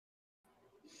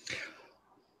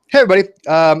Hey, everybody.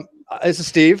 This is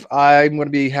Steve. I'm going to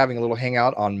be having a little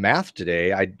hangout on math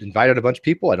today. I invited a bunch of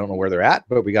people. I don't know where they're at,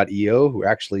 but we got EO who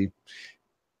actually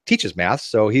teaches math.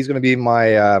 So he's going to be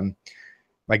my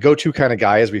go-to kind of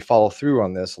guy as we follow through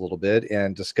on this a little bit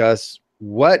and discuss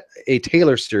what a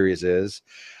Taylor series is,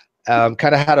 kind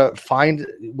of how to find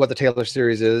what the Taylor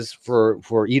series is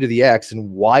for e to the x and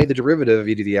why the derivative of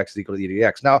e to the x is equal to e to the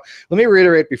x. Now, let me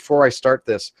reiterate before I start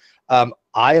this.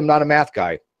 I am not a math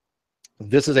guy.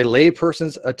 This is a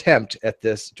layperson's attempt at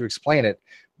this to explain it.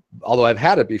 Although I've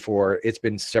had it before, it's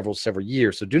been several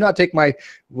years. So do not take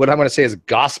what I'm going to say as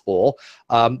gospel.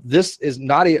 This is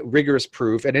not a rigorous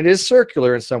proof, and it is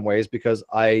circular in some ways because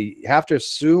I have to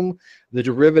assume the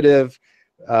derivative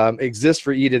exists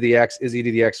for e to the x is e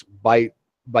to the x by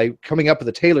coming up with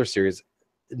the Taylor series.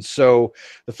 And so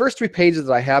the first 3 pages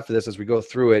that I have for this as we go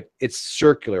through it, it's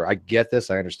circular. I get this.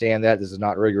 I understand that. This is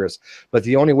not rigorous. But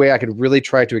the only way I could really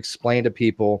try to explain to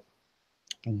people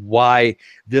why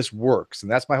this works, and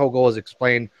that's my whole goal, is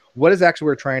explain what is actually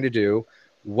we're trying to do,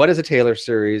 what is a Taylor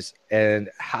series, and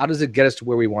how does it get us to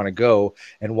where we want to go,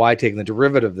 and why taking the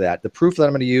derivative of that. The proof that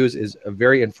I'm going to use is a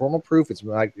very informal proof. It's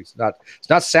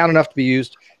not sound enough to be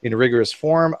used in a rigorous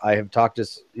form. I have talked to,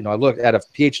 I looked at a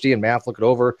PhD in math, look it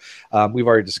over. We've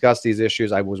already discussed these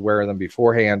issues. I was aware of them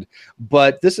beforehand,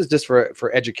 but this is just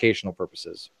for educational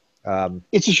purposes.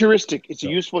 It's a heuristic. It's a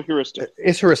useful heuristic.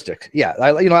 It's heuristic. Yeah.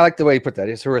 I like the way you put that.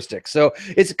 It's heuristic. So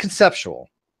it's conceptual.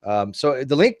 So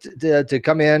the link to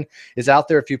come in is out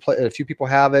there. A few people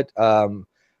have it.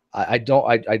 I don't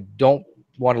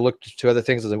want to look to other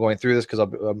things as I'm going through this because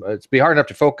it's be hard enough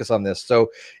to focus on this.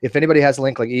 So if anybody has a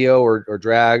link like EO or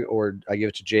Drag, or I give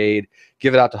it to Jade,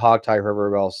 give it out to Hogtie or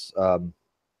whoever else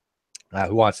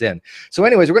who wants in. So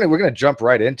anyways, we're gonna jump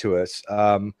right into it.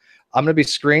 I'm going to be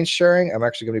screen sharing. I'm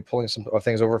actually going to be pulling some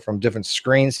things over from different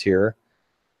screens here.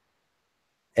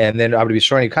 And then I'm going to be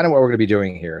showing you kind of what we're going to be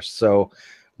doing here. So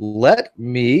let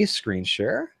me screen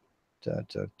share.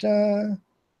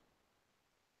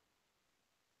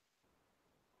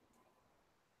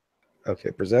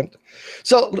 Okay, present.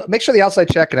 So make sure the outside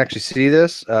chat can actually see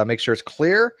this. Make sure it's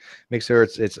clear. Make sure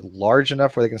it's large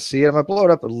enough where they can see it. I'm going to blow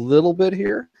it up a little bit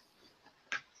here.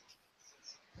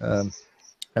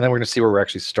 And then we're going to see where we're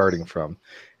actually starting from.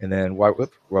 And then while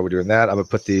we're doing that, I'm going to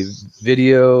put the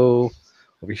video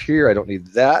over here. I don't need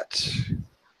that.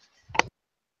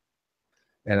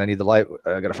 And I need the live.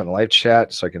 I got to find the live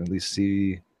chat so I can at least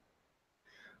see.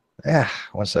 Yeah,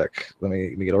 one sec. Let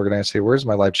me get organized here. Where's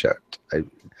my live chat?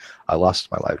 I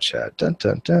lost my live chat. Dun,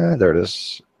 dun, dun. There it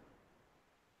is.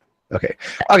 Okay.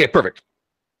 Okay, perfect.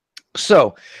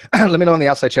 So let me know on the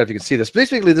outside chat if you can see this.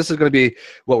 Basically, this is going to be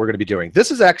what we're going to be doing.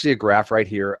 This is actually a graph right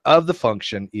here of the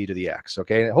function e to the x.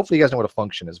 Okay, and hopefully you guys know what a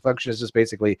function is. Function is just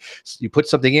basically you put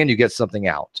something in, you get something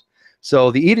out.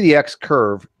 So the e to the x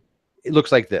curve, it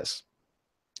looks like this.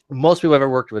 Most people who have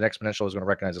ever worked with an exponential is going to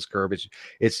recognize this curve.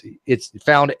 It's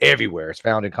found everywhere. It's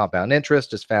found in compound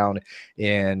interest. It's found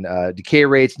in decay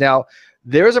rates. Now,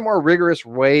 there is a more rigorous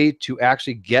way to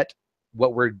actually get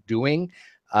what we're doing.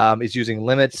 Is using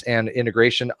limits and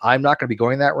integration. I'm not going to be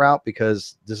going that route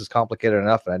because this is complicated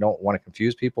enough and I don't want to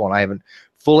confuse people, and I haven't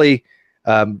fully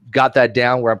got that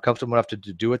down where I'm comfortable enough to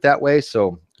do it that way.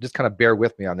 So just kind of bear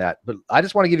with me on that. But I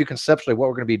just want to give you conceptually what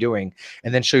we're going to be doing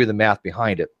and then show you the math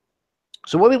behind it.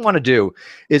 So what we want to do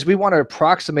is we want to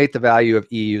approximate the value of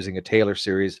E using a Taylor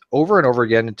series over and over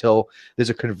again until there's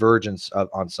a convergence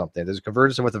on something. There's a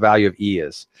convergence of what the value of E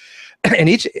is. And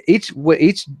each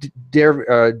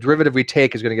derivative we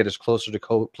take is going to get us closer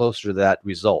to that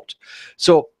result.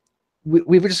 So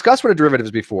we've discussed what a derivative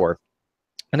is before.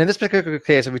 And in this particular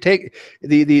case, if we take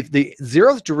the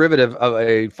 0th derivative of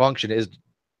a function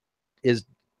is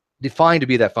defined to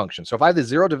be that function. So if I have the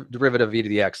 0 derivative of e to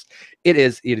the x, it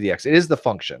is e to the x. It is the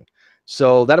function.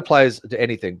 So that applies to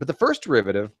anything. But the first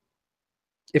derivative,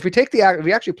 if we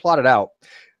actually plot it out,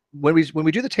 when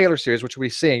we do the Taylor series, which we're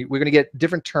seeing, we're going to get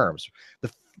different terms.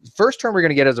 The first term we're going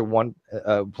to get is a 1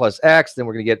 plus x. Then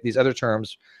we're going to get these other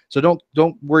terms. So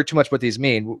don't worry too much what these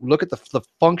mean. Look at the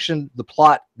function, the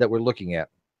plot that we're looking at.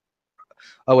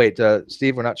 Oh wait,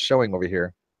 Steve, we're not showing over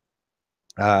here.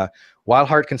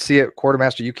 Wildheart can see it.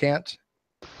 Quartermaster, you can't.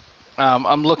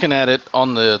 I'm looking at it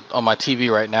on my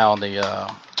TV right now on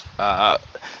the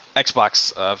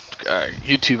Xbox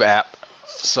YouTube app,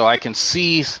 so I can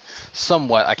see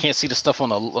somewhat. I can't see the stuff on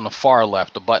the far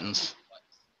left, the buttons.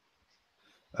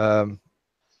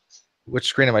 Which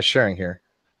screen am I sharing here?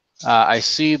 I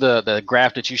see the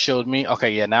graph that you showed me.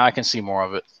 Okay, yeah, now I can see more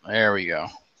of it. There we go.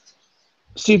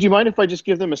 Steve, do you mind if I just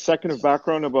give them a second of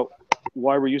background about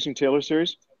why we're using Taylor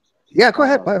series? Yeah, go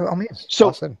ahead, by all means. So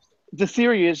awesome. the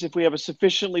theory is if we have a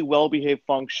sufficiently well-behaved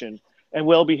function, and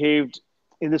well-behaved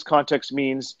in this context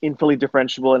means infinitely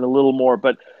differentiable and a little more,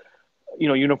 but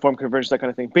uniform convergence, that kind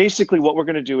of thing. Basically, what we're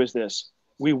going to do is this.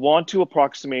 We want to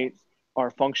approximate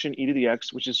our function e to the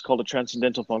x, which is called a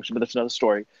transcendental function, but that's another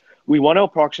story. We want to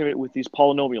approximate it with these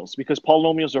polynomials because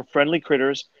polynomials are friendly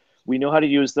critters. We know how to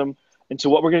use them. And so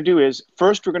what we're going to do is,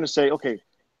 first we're going to say, okay,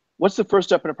 what's the first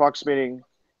step in approximating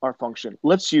our function?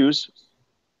 Let's use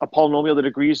a polynomial that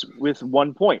agrees with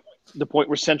one point, the point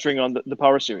we're centering on the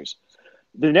power series.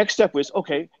 The next step is,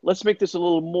 okay, let's make this a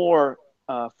little more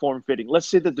form-fitting. Let's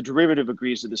say that the derivative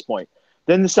agrees at this point.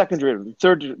 Then the second derivative, the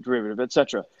third derivative,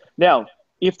 etc. Now,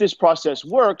 if this process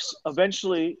works,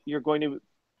 eventually you're going to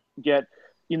get,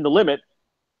 in the limit,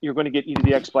 you're going to get e to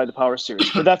the x by the power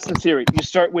series. But that's the theory. You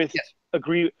start with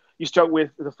You start with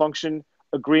the function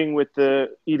agreeing with the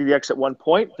e to the x at one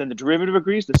point, then the derivative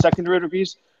agrees, the second derivative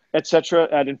agrees, etc.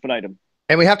 ad infinitum.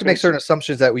 And we have to make certain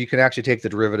assumptions that we can actually take the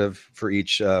derivative for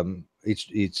each term,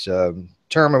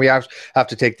 and we have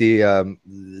to take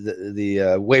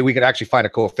the way we can actually find a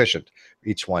coefficient for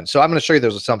each one. So I'm going to show you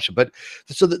those assumptions. But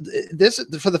so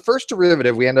for the first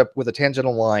derivative, we end up with a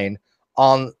tangential line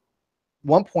on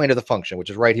one point of the function,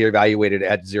 which is right here, evaluated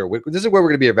at 0. This is where we're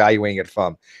going to be evaluating it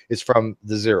from. It's from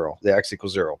the 0, the x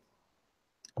equals 0.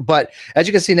 But as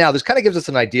you can see now, this kind of gives us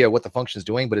an idea of what the function is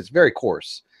doing, but it's very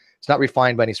coarse. It's not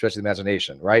refined by any stretch of the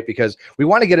imagination, right? Because we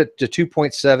want to get it to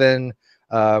 2.7.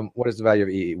 What is the value of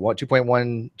E?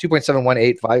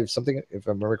 2.7185 something, if I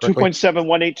remember correctly.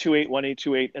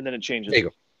 2.718281828, and then it changes. There you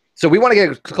go. So we want to get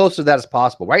as close to that as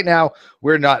possible. Right now,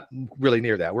 we're not really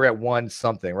near that. We're at 1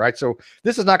 something, right? So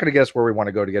this is not going to get us where we want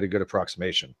to go to get a good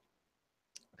approximation.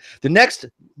 The next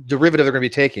derivative they're going to be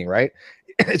taking, right,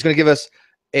 is going to give us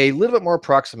a little bit more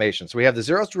approximation. So we have the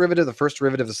 0th derivative, the first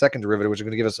derivative, the second derivative, which are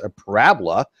going to give us a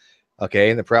parabola. Okay,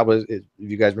 and the parabola, if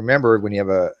you guys remember, when you have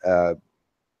a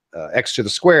x to the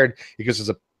squared, it gives us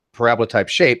a parabola type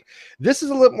shape. This is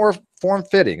a little more form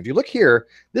fitting. If you look here,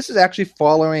 this is actually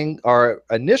following our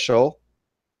initial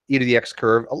e to the x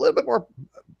curve a little bit more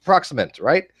approximate,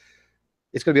 right?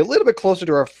 It's going to be a little bit closer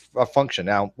to our function.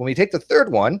 Now, when we take the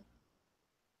third one,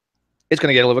 it's going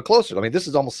to get a little bit closer. I mean, this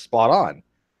is almost spot on.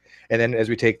 And then as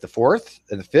we take the fourth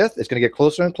and the fifth, it's going to get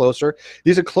closer and closer.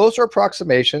 These are closer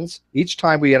approximations. Each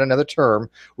time we add another term,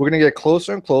 we're going to get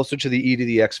closer and closer to the e to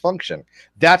the x function.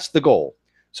 That's the goal.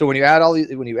 So when you add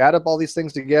up all these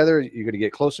things together, you're going to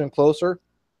get closer and closer.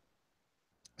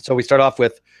 So we start off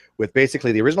with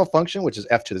basically the original function, which is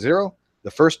f to the 0.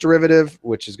 The first derivative,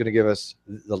 which is going to give us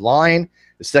the line.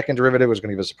 The second derivative is going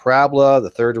to give us a parabola. The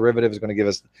third derivative is going to give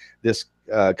us this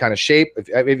kind of shape.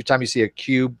 Every time you see a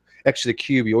cube, x to the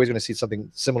cube, you're always going to see something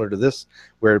similar to this,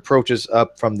 where it approaches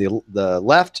up from the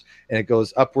left, and it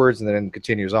goes upwards and then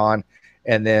continues on.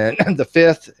 And then the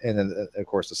fifth, and then of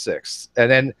course the sixth. And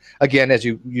then again, as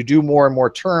you do more and more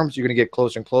terms, you're going to get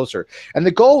closer and closer. And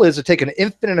the goal is to take an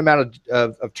infinite amount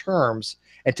of terms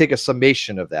and take a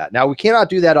summation of that. Now, we cannot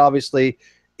do that, obviously,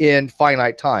 in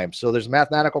finite time. So there's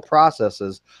mathematical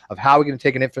processes of how we're going to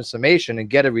take an infinite summation and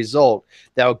get a result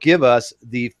that will give us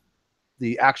the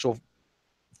actual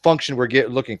function we're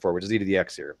looking for, which is e to the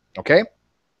x here. Okay?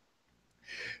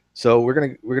 So we're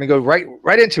gonna go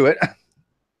right into it.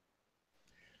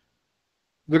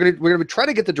 We're gonna try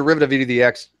to get the derivative of e to the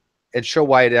x and show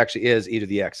why it actually is e to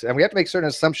the x. And we have to make certain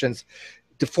assumptions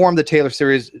to form the Taylor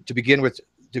series to begin with,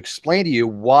 to explain to you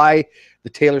why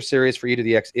the Taylor series for e to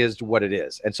the x is what it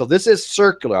is. And so this is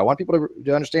circular. I want people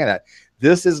to understand that.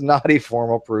 This is not a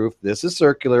formal proof. This is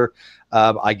circular.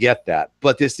 I get that.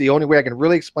 But this is the only way I can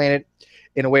really explain it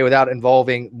in a way without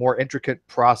involving more intricate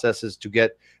processes to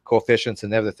get coefficients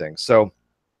and other things. So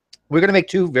we're going to make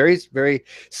two very, very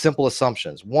simple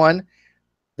assumptions. One,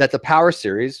 that the power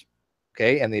series,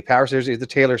 okay, and the power series is the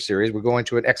Taylor series. We're going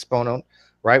to an exponent,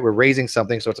 right? We're raising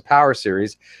something, so it's a power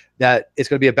series, that it's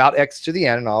going to be about x to the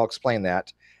n, and I'll explain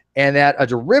that, and that a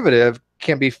derivative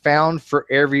can be found for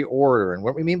every order. And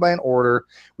what we mean by an order,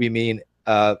 we mean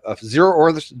a zero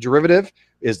order derivative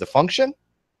is the function,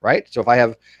 right? So if I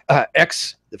have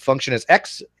x, the function is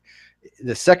x.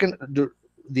 The second,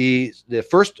 the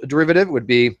first derivative would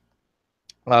be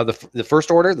the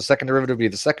first order. The second derivative would be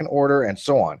the second order, and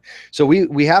so on. So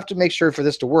we have to make sure for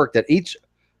this to work that each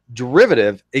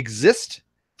derivative exists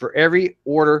for every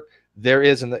order there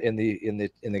is in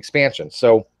the expansion.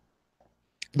 So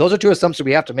those are two assumptions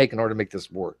we have to make in order to make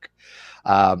this work.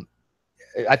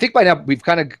 I think by now we've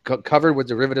kind of covered what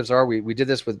derivatives are. We did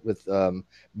this with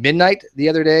Midnight the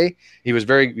other day. He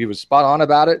was spot on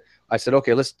about it. I said,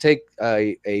 okay, let's take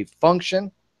a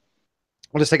function.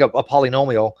 Let's take a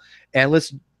polynomial, and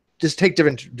let's just take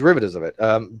different derivatives of it.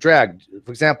 Drag,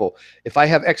 for example, if I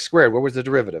have x squared, what was the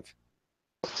derivative?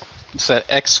 You said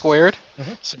x squared.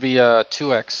 Mhm. This would be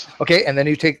 2x. Okay, and then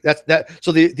you take that.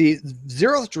 So the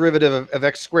 0th derivative of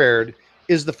x squared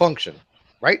is the function,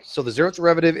 right? So the 0th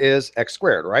derivative is x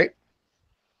squared, right?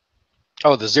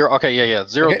 Oh, the 0. Okay, yeah.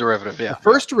 0 Okay. derivative. Yeah. The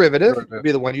first derivative would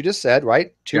be the one you just said,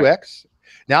 right? 2x.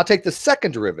 Now take the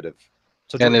second derivative.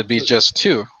 So And it'd be just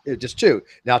 2. Just 2.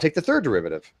 Now take the third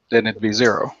derivative. Then it'd be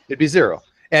 0. It'd be 0.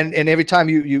 And every time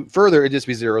you further, it'd just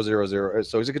be 0, 0, 0.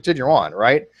 So it's a continue on,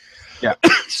 right? Yeah.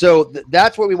 So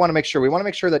that's what we want to make sure. We want to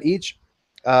make sure that each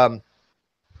term,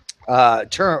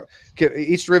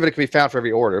 each derivative can be found for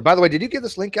every order. By the way, did you give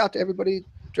this link out to everybody,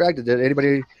 Drag? Did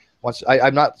anybody wants?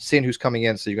 I'm not seeing who's coming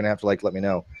in, so you're gonna have to like let me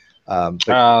know.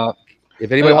 But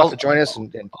if anybody wants to join us,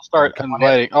 and I'll start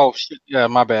inviting. Oh shit! Yeah,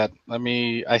 my bad.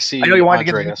 I see. I know you wanted to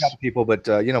Andreas. get the link out to people, but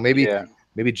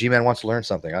maybe G-Man wants to learn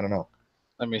something. I don't know.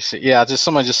 Let me see. Yeah,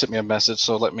 someone just sent me a message,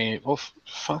 so let me. Oh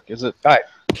fuck! Is it? All right.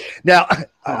 Now,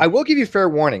 I will give you fair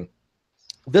warning.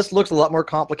 This looks a lot more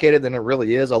complicated than it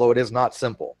really is, although it is not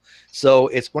simple. So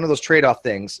it's one of those trade-off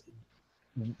things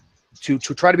to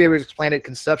try to be able to explain it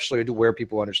conceptually to where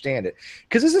people understand it.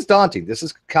 Because this is daunting. This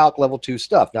is Calc level 2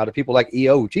 stuff. Now, to people like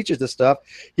EO who teaches this stuff,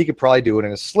 he could probably do it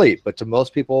in his sleep. But to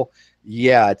most people,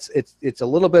 yeah, it's a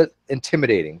little bit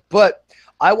intimidating. But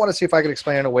I want to see if I can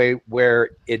explain it in a way where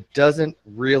it doesn't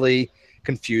really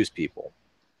confuse people.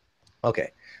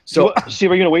 Okay. So,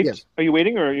 Steve, are you going to wait? Yes. Are you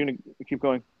waiting, or are you going to keep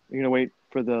going? Are you going to wait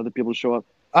for the people to show up?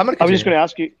 I was just going to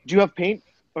ask you, do you have paint?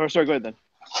 Or sorry, go ahead then.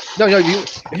 No,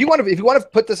 if you want to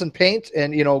put this in paint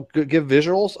and give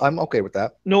visuals, I'm okay with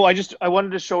that. No, I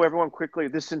wanted to show everyone quickly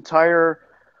this entire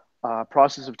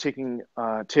process of taking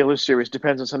Taylor series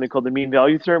depends on something called the mean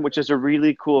value theorem, which is a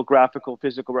really cool graphical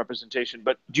physical representation.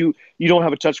 But you don't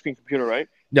have a touchscreen computer, right?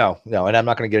 No, and I'm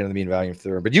not going to get into the mean value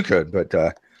theorem, but you could. But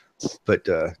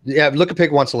yeah, look at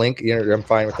Pig wants a link. I'm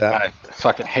fine with that. I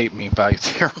fucking hate mean value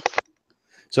theorem.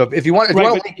 So if you want a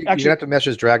link, you're gonna have to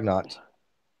message Dragnot.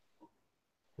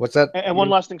 What's that? And one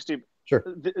last thing, Steve. Sure.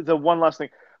 The one last thing.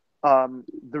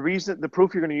 The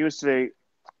proof you're going to use today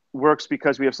works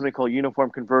because we have something called uniform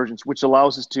convergence, which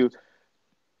allows us to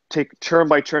take term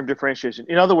by term differentiation.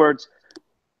 In other words,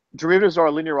 derivatives are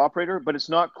a linear operator, but it's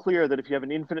not clear that if you have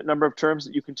an infinite number of terms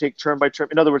that you can take term by term.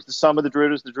 In other words, the sum of the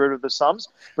derivatives, the derivative of the sums.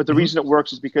 But the reason it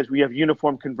works is because we have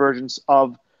uniform convergence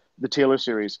of the Taylor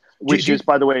series, which is,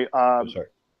 by the way, sorry.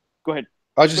 Go ahead.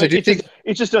 I was just saying,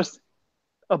 it's just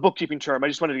a bookkeeping term. I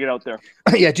just wanted to get out there.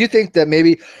 Yeah. Do you think that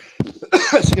maybe,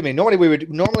 excuse me, normally we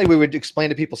would explain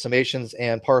to people summations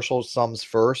and partial sums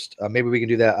first. Maybe we can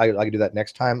do that. I can do that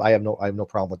next time. I have no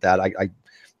problem with that.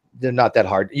 They're not that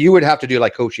hard. You would have to do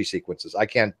like Cauchy sequences. I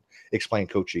can't explain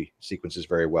Cauchy sequences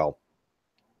very well.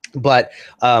 But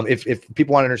if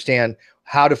people want to understand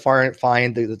how to find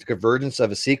the convergence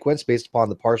of a sequence based upon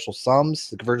the partial sums,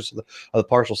 the convergence of the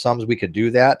partial sums, we could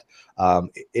do that.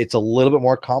 It's a little bit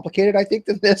more complicated, I think,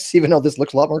 than this, even though this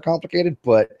looks a lot more complicated.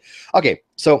 But okay,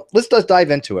 so let's just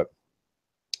dive into it.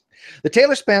 The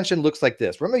Taylor expansion looks like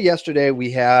this. Remember yesterday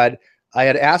I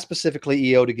had asked specifically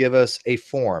EO to give us a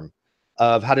form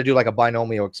of how to do like a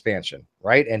binomial expansion,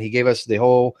 right? And he gave us the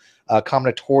whole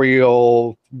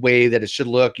combinatorial way that it should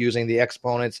look using the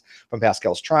exponents from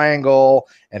Pascal's triangle,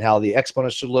 and how the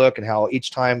exponents should look, and how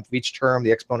each term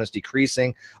the exponent is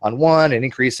decreasing on one and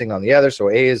increasing on the other. So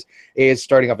A is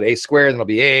starting off at a squared, then it'll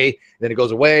be A, and then it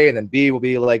goes away, and then B will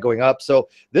be like going up. So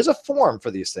there's a form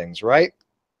for these things, right?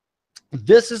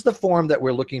 This is the form that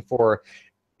we're looking for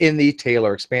in the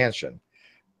Taylor expansion.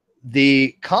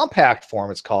 The compact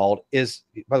form, it's called, is,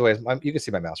 by the way, you can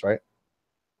see my mouse, right?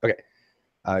 Okay.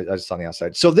 I just on the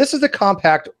outside. So this is the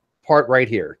compact part right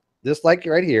here. This, like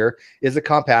right here, is the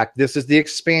compact. This is the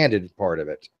expanded part of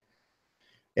it.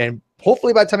 And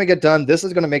hopefully by the time we get done, this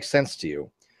is going to make sense to you.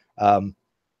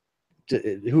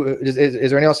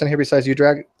 Is there anyone else in here besides you,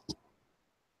 Drag?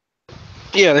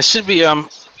 Yeah, there should be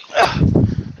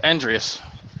Andreas.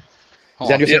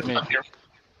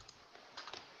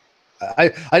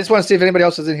 I just want to see if anybody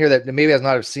else is in here that maybe has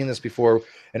not have seen this before,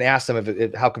 and ask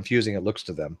them how confusing it looks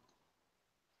to them.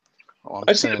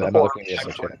 I've seen it before.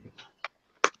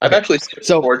 I've actually seen it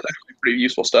before. It's actually pretty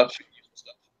useful stuff.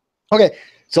 Okay,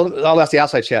 so I'll ask the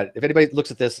outside chat. If anybody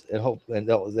looks at this and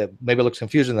that maybe looks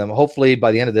confusing to them, hopefully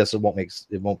by the end of this it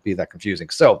won't be that confusing.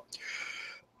 So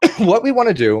what we want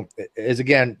to do is,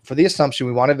 again, for the assumption,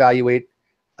 we want to evaluate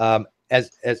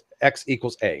as x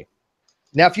equals a.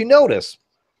 Now, if you notice,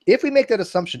 if we make that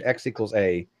assumption x equals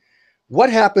a, what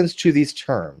happens to these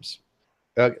terms?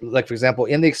 Like, for example,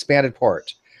 in the expanded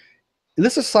part,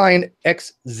 let's assign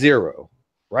x0,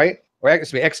 right? Or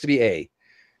excuse me, x to be a.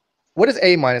 what is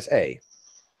a minus a?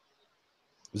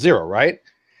 0, right?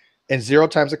 And 0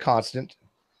 times a constant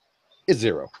is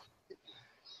 0.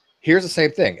 Here's the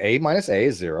same thing. A minus a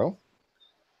is 0.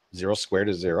 0 squared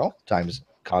is 0 times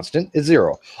constant is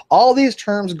 0. All these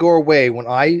terms go away when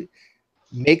I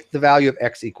make the value of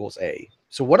x equals a.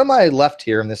 So what am I left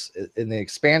here in the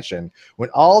expansion when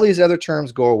all these other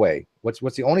terms go away? What's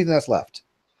the only thing that's left?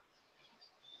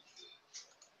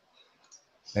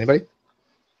 Anybody?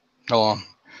 Hold on.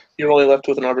 You're only left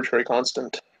with an arbitrary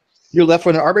constant. You're left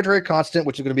with an arbitrary constant,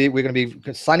 which is we're going to be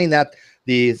assigning that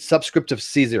the subscript of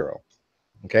C0.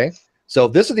 Okay? So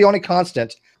this is the only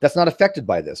constant that's not affected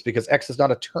by this because x is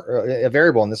not a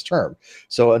variable in this term.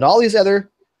 So in all these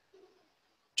other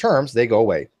terms, they go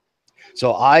away.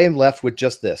 So I am left with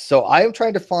just this. So I am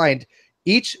trying to find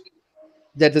each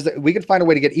we can find a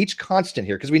way to get each constant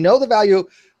here because we know the value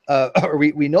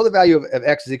we know the value of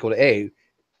x is equal to a.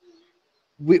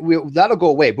 That'll go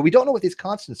away, but we don't know what these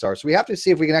constants are. So we have to see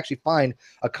if we can actually find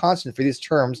a constant for these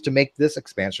terms to make this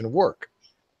expansion work.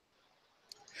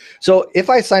 So if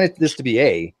I assign this to be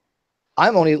a,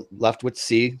 I'm only left with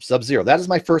c sub 0. That is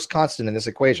my first constant in this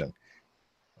equation.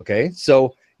 Okay,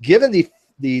 so given the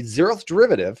 0th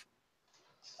derivative,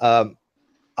 I'm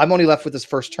only left with this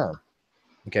first term.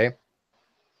 Okay,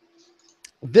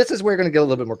 this is where we're going to get a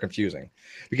little bit more confusing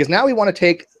because now we want to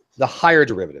take the higher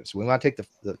derivatives. We want to take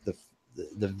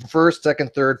the first,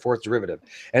 second, third, fourth derivative,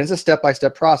 and it's a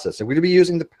step-by-step process. So we're going to be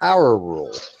using the power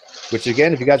rule, which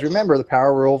again, if you guys remember, the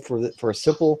power rule for a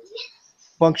simple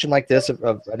function like this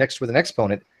of an x with an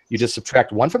exponent, you just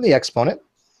subtract 1 from the exponent,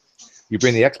 you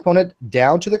bring the exponent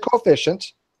down to the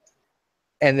coefficient,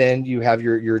 and then you have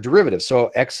your derivative.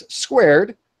 So x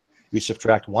squared, you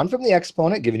subtract 1 from the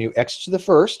exponent, giving you x to the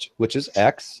first, which is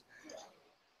x,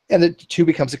 and the 2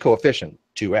 becomes a coefficient,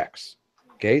 2x.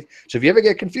 Okay, so if you ever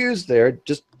get confused there,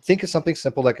 just think of something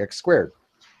simple like x squared.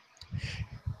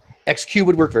 X cubed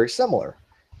would work very similar.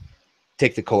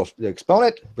 Take the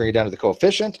exponent, bring it down to the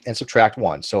coefficient, and subtract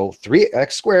 1. So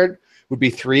 3x squared would be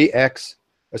 3x,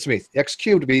 excuse me, x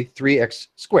cubed would be 3x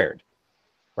squared,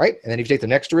 right? And then if you take the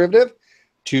next derivative,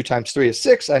 2 times 3 is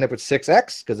 6. I end up with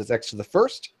 6x because it's x to the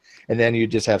first. And then you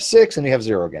just have 6 and you have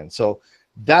 0 again. So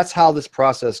that's how this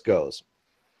process goes.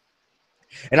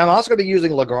 And I'm also going to be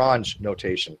using Lagrange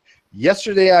notation.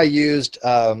 Yesterday I used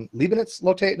Leibniz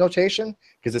notation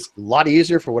because it's a lot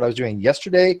easier for what I was doing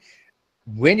yesterday.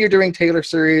 When you're doing Taylor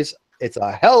series, it's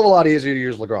a hell of a lot easier to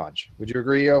use Lagrange. Would you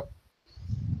agree, Yo?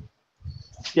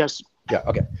 Yes. Yeah,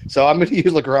 okay. So I'm going to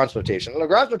use Lagrange notation.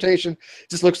 Lagrange notation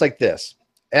just looks like this.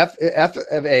 F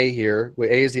of a here,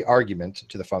 where a is the argument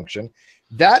to the function,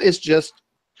 that is just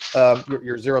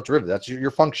your 0th derivative. That's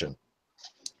your function.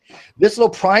 This little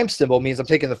prime symbol means I'm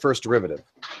taking the first derivative.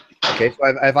 Okay,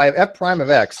 so if I have f prime of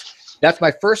x, that's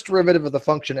my first derivative of the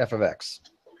function f of x.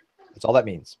 That's all that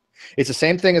means. It's the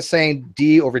same thing as saying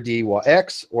d over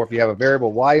dx, or if you have a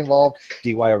variable y involved,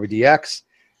 dy over dx.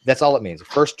 That's all it means,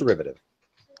 first derivative.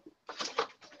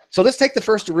 So let's take the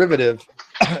first derivative,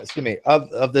 excuse me,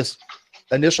 of this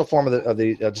initial form of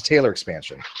the Taylor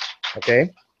expansion.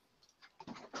 Okay.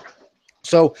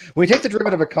 So when we take the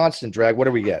derivative of a constant drag, what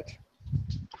do we get?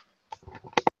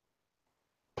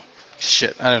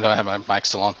 Shit, I don't know. I have my mic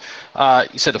still on.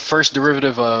 You said the first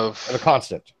derivative of a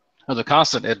constant. Of the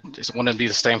constant, wouldn't it be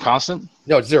the same constant?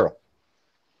 No, it's 0.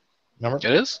 Remember?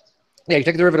 It is? Yeah, you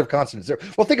take the derivative of constant, 0.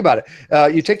 Well, think about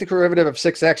it. You take the derivative of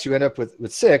 6x, you end up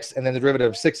with 6, and then the derivative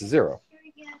of 6 is 0.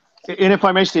 And if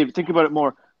I may, Steve, think about it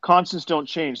more. Constants don't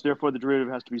change, therefore the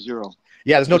derivative has to be 0.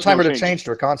 Yeah, there's no time rate of change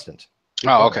to a constant.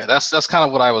 Oh, okay. That's kind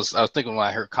of what I was thinking when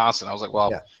I heard constant. I was like,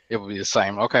 well, yeah, it would be the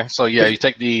same. Okay, so yeah, you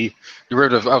take the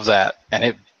derivative of that, and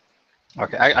it.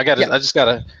 Okay, I got it. Yeah. I just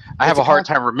gotta. I have a hard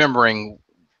time remembering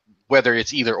whether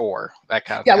it's either or, that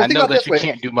kind of thing. Well, I know that you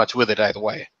can't do much with it either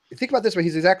way. Think about it this way.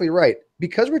 He's exactly right.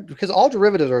 Because all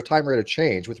derivatives are a time rate of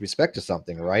change with respect to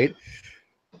something, right?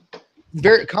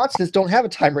 Constants don't have a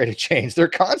time rate of change. They're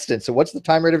constant. So what's the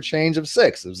time rate of change of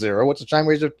 6? Of 0. What's the time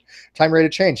rate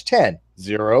of change? 10.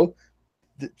 0.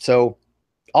 So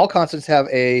all constants have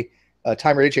a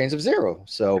time rate of change of 0.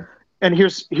 So and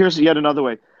here's yet another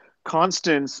way.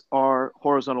 Constants are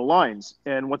horizontal lines,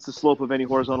 and what's the slope of any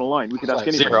horizontal line? We could ask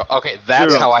anybody. 0. Okay,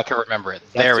 that's 0. How I can remember it.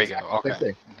 There we go.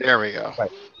 Okay, there we go. Right.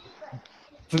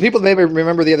 For people that maybe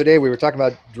remember the other day, we were talking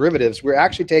about derivatives. We're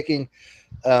actually taking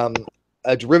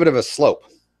a derivative of slope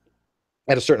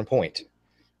at a certain point,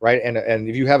 right? And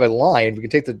if you have a line, we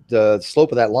can take the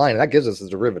slope of that line, and that gives us the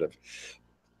derivative.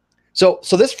 So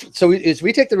if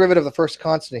we take the derivative of the first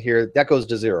constant here, that goes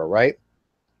to 0, right?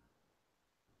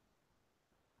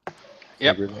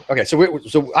 Yep. Okay,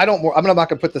 I'm not going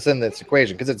to put this in this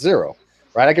equation because it's 0.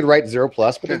 right? I could write 0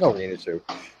 plus, but there's no reason to.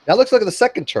 Now let's look at the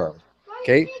second term,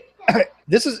 okay?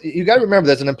 This is, you got to remember,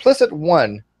 there's an implicit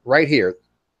 1 right here,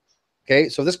 okay?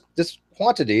 So this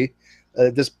quantity,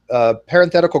 this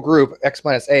parenthetical group, x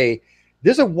minus a,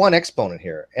 there's a 1 exponent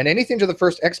here, and anything to the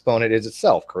first exponent is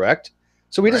itself, correct?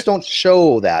 So we just don't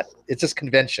show that. It's just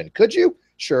convention. Could you?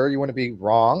 Sure, you want to be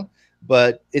wrong,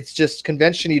 but it's just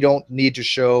convention. You don't need to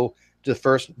show the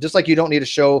first, just like you don't need to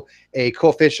show a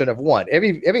coefficient of 1.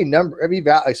 Every number, every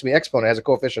value, exponent has a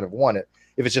coefficient of 1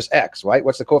 if it's just x, right?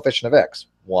 What's the coefficient of x?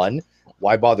 1.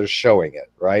 Why bother showing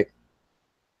it, right?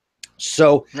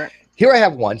 So here I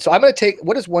have 1. So I'm going to take,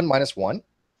 what is 1 minus 1?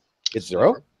 It's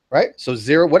 0, right? So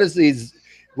 0, what is these?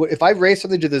 If I raise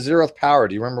something to the 0th power,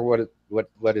 do you remember what it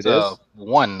is?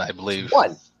 1, I believe.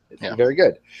 1. Yeah. Very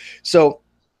good. So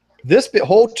this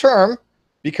whole term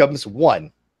becomes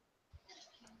 1.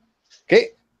 Okay,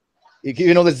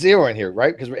 you know the 0 in here,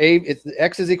 right? Because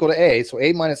x is equal to a, so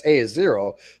a minus a is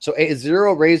 0. So a is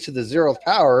 0 raised to the 0th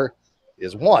power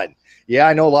is 1. Yeah,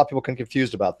 I know a lot of people can get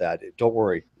confused about that. Don't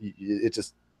worry. It's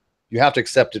just, you have to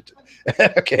accept it.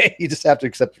 Okay, you just have to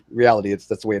accept reality. That's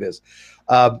the way it is.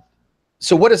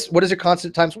 So what is your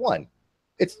constant times 1?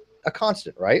 It's a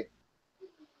constant, right?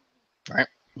 Right.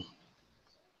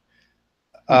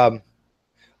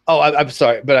 I'm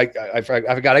sorry, but I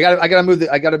forgot. I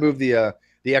gotta move the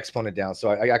exponent down. So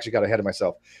I actually got ahead of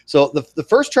myself. So the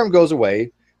first term goes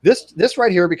away. This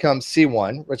right here becomes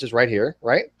C1, which is right here,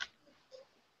 right?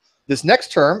 This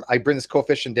next term, I bring this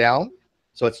coefficient down,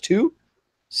 so it's 2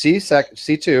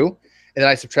 C2, and then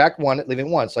I subtract 1,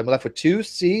 leaving 1. So I'm left with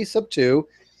 2C sub 2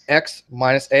 x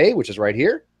minus a, which is right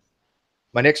here.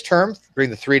 My next term, bring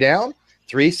the 3 down,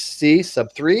 3C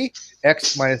sub 3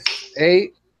 x minus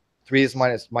a. 3 is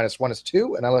minus 1 is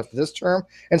 2, and I left this term,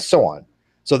 and so on.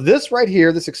 So this right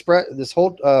here, this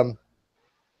whole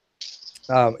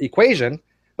equation,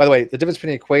 by the way, the difference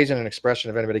between an equation and an expression,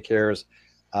 if anybody cares,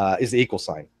 is the equal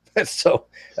sign. So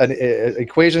an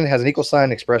equation has an equal sign,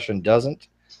 an expression doesn't.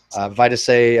 If I just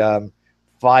say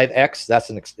 5x, that's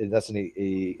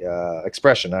an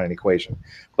expression, not an equation.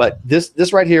 But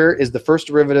this right here is the first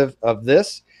derivative of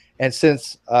this, and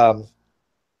since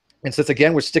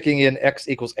again we're sticking in x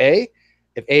equals a,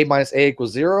 if a minus a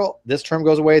equals 0, this term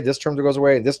goes away, this term goes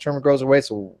away, this term goes away.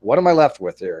 So what am I left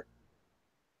with here?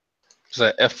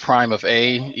 So f prime of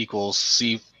a equals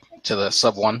c to the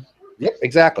sub 1. Yep,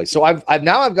 exactly. So I've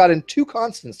gotten 2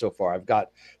 constants so far. I've got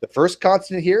the first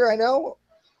constant here, I know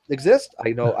exists.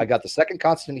 I know I got the second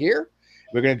constant here.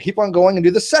 We're going to keep on going and do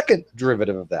the second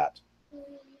derivative of that.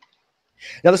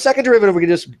 Now the second derivative we can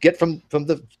just get from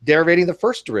the derivating the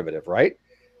first derivative, right?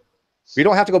 We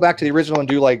don't have to go back to the original and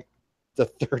do like the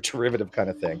third derivative kind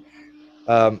of thing.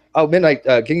 Oh, Midnight,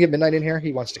 can you get Midnight in here?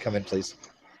 He wants to come in, please.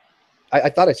 I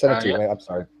thought I sent it to you. I'm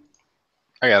sorry.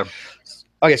 I got him.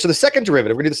 Okay, so the second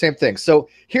derivative, we're going to do the same thing. So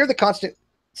here the constant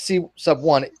c sub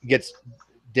 1 gets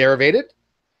derivated.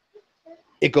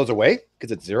 It goes away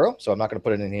because it's 0, so I'm not going to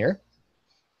put it in here.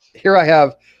 Here I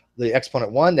have the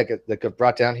exponent 1 that got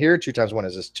brought down here. 2 times 1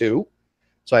 is just 2.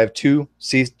 So I have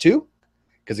 2c2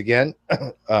 because, again,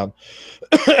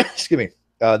 excuse me,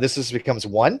 this becomes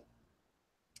 1.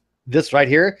 This right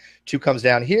here, 2 comes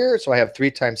down here, so I have 3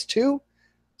 times 2.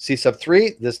 C sub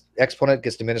 3, this exponent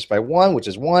gets diminished by 1, which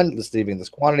is 1. This leaving this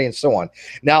quantity, and so on.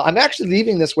 Now, I'm actually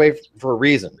leaving this way for a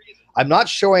reason. I'm not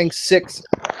showing 6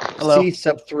 C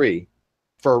sub 3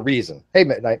 for a reason. Hey,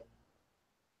 Midnight.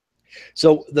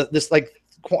 So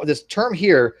this term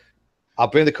here, I'll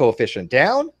bring the coefficient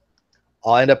down.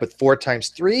 I'll end up with 4 times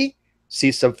 3,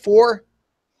 C sub 4,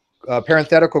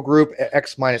 parenthetical group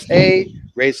x minus a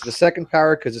raised to the second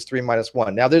power because it's 3 minus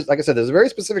 1. Now, like I said, there's a very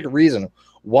specific reason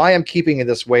why I'm keeping it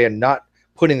this way and not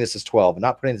putting this as 12 and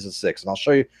not putting this as 6. And I'll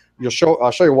show you.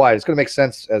 I'll show you why. It's going to make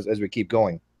sense as we keep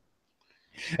going.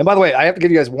 And by the way, I have to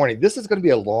give you guys a warning. This is going to be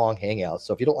a long hangout.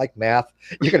 So if you don't like math,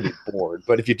 you're going to be bored.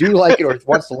 But if you do like it or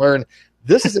wants to learn,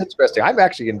 this is interesting. I'm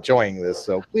actually enjoying this.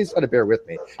 So please try to bear with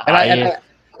me. And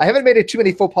I haven't made it too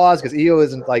many faux pas because EO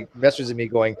isn't like messaging me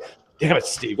going, "Damn it,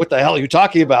 Steve, what the hell are you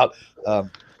talking about?"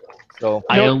 So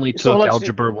I only took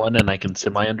Algebra 1 and I can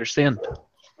semi-understand.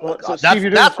 Well, so Steve,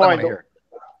 you're doing fine.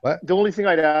 What? The only thing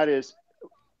I'd add is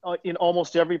in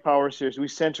almost every power series, we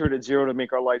center it at 0 to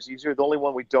make our lives easier. The only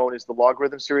one we don't is the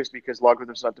logarithm series because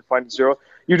logarithm's not defined at 0.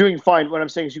 You're doing fine. What I'm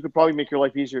saying is you could probably make your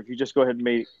life easier if you just go ahead and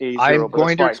make a 0.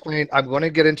 I'm going to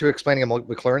get into explaining a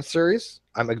Maclaurin series.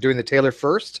 I'm doing the Taylor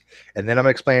first, and then I'm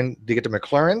going to explain to get to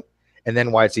Maclaurin, and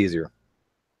then why it's easier.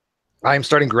 I'm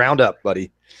starting ground up,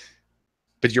 buddy.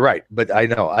 But you're right. But I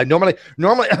know. I normally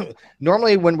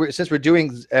since we're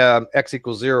doing x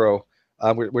equals 0,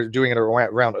 we're doing it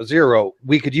around 0,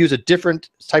 we could use a different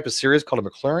type of series called a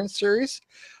Maclaurin series.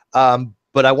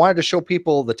 But I wanted to show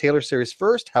people the Taylor series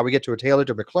first, how we get to a Taylor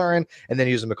to Maclaurin, and then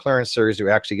use the Maclaurin series to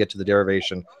actually get to the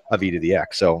derivation of e to the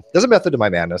x. So there's a method to my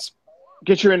madness.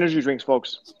 Get your energy drinks,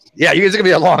 folks. Yeah, you guys are gonna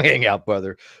be a long hangout,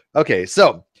 brother. Okay,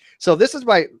 so this is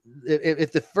my,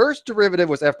 if the first derivative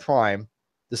was f prime,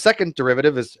 the second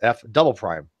derivative is f double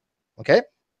prime. Okay.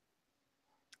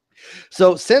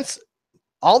 So since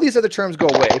all these other terms go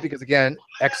away, because again,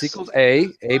 x equals a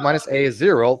minus a is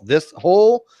 0, this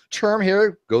whole term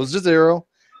here goes to 0.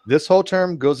 This whole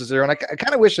term goes to 0. And I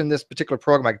kind of wish in this particular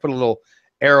program I could put a little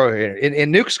arrow here.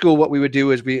 In nuke school, what we would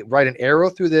do is we write an arrow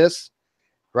through this,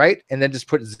 right? And then just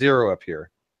put 0 up here.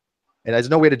 And there's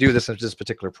no way to do this in this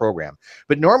particular program.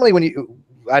 But normally when you,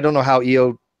 I don't know how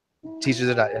EO teaches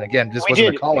it, and again, this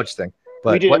wasn't a college thing.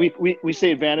 But we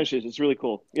say advantages. It's really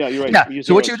cool. Yeah, you're right. Yeah.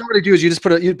 So what you normally do is you just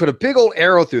put a big old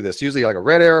arrow through this, usually like a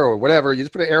red arrow or whatever. You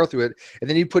just put an arrow through it, and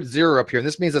then you put 0 up here, and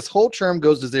this means this whole term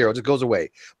goes to 0. It just goes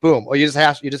away. Boom. Or you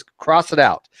just cross it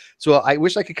out. So I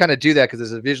wish I could kind of do that because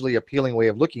it's a visually appealing way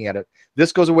of looking at it.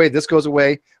 This goes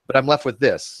away, but I'm left with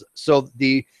this. So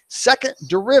the second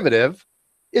derivative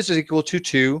is just equal to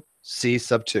 2c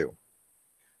sub 2.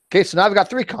 Okay, so now I've got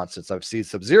 3 constants. I have c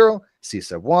sub 0, c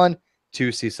sub 1,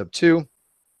 2c sub 2.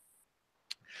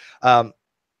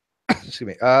 Excuse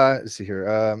me. Let's see here.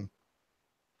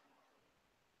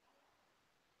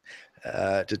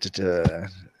 Trying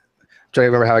to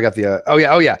remember how I got the.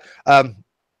 Oh yeah.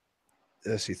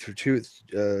 Let's see through 2.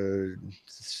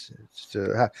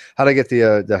 How did I get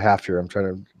the half here? I'm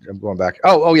going back.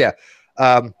 Oh yeah.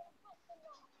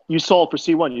 You solve for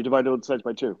C1. You divide both sides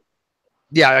by 2.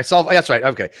 Yeah, I solved. That's right.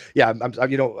 Okay. Yeah.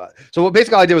 So what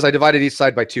basically I did was I divided each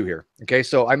side by 2 here. Okay.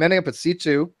 So I'm ending up at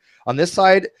C2 on this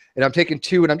side, and I'm taking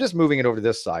 2 and I'm just moving it over to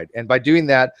this side. And by doing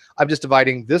that, I'm just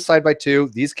dividing this side by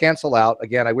 2. These cancel out.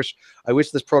 Again, I wish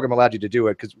this program allowed you to do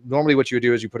it, because normally what you would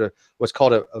do is you put what's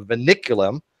called a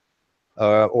vinculum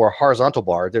or a horizontal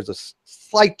bar. There's a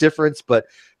slight difference, but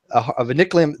a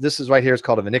vinculum, this is right here, is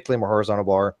called a vinculum or horizontal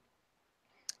bar.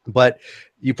 But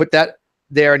you put that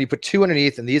there and you put 2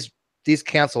 underneath, and these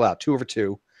cancel out, 2 over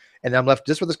 2. And then I'm left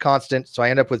just with this constant. So I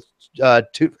end up with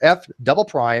 2 f double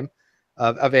prime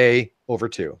of a over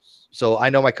 2. So I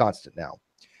know my constant now.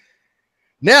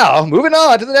 Now, moving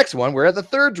on to the next one, we're at the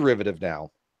third derivative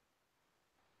now.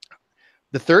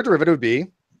 The third derivative would be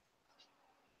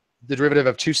the derivative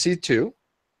of 2c2,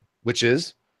 which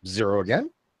is 0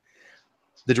 again.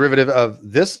 The derivative of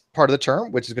this part of the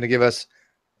term, which is going to give us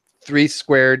 3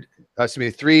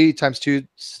 times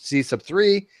 2c sub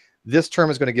 3. This term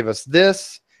is going to give us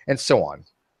this, and so on.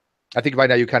 I think by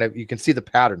now you can see the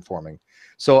pattern forming.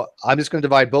 So I'm just going to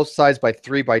divide both sides by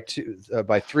 3 by 2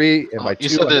 by 3 and by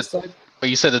 2 on this side. But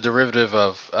you said the derivative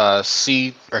of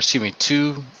 2c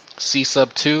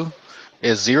sub 2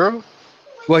 is 0?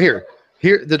 Well, here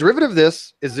the derivative of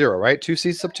this is 0, right?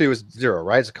 2c sub 2 is 0,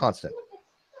 right? It's a constant.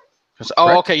 Oh,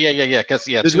 correct? Okay, yeah. Because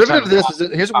the derivative of this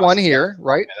is here's 1 here,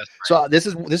 right? Yeah, so this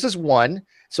is 1.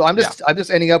 So I'm just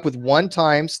ending up with 1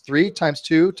 times 3 times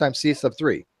 2 times c sub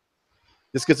 3.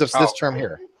 This gives us this term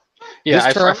here. Yeah,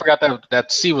 I forgot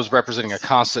that c was representing a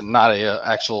constant, not a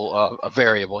actual a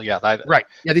variable. Yeah, right.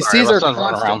 Yeah, these c's are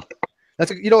constant.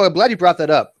 That's I'm glad you brought that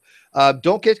up.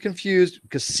 Don't get confused,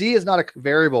 because c is not a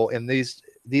variable in these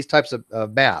types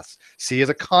of maths. C is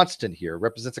a constant here,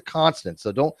 represents a constant.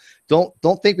 So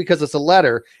don't think because it's a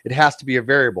letter it has to be a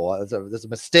variable. There's a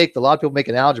mistake that a lot of people make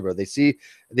in algebra. They see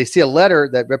a letter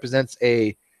that represents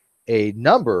a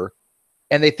number,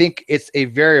 and they think it's a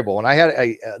variable. And I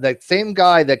had that same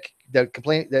guy that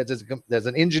complained, there's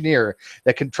an engineer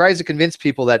that tries to convince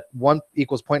people that 1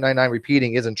 equals 0.99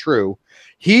 repeating isn't true.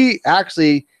 He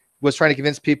actually was trying to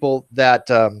convince people that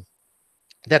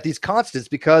that these constants,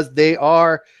 because they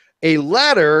are a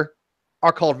letter,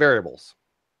 are called variables.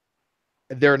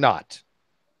 They're not.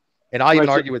 And I'll even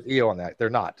argue with EO on that. They're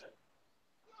not.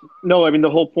 No, I mean, the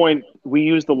whole point, we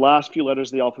use the last few letters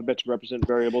of the alphabet to represent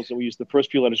variables, and we use the first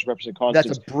few letters to represent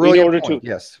constants. That's a brilliant point,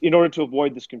 yes. In order to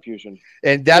avoid this confusion.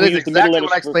 And that is exactly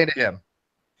what I explained to him.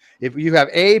 If you have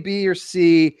A, B, or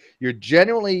C, you're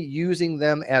generally using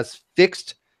them as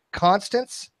fixed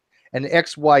constants. And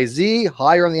X, Y, Z,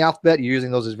 higher on the alphabet, you're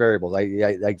using those as variables. I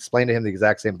explained to him the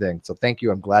exact same thing. So thank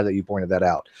you. I'm glad that you pointed that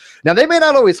out. Now, they may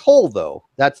not always hold, though.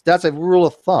 That's a rule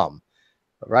of thumb,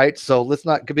 right? So let's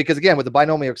not, because again, with the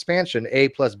binomial expansion, A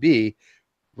plus B,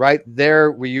 right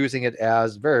there, we're using it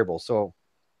as variables. So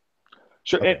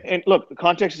sure. Okay. And look, the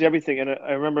context is everything. And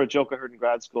I remember a joke I heard in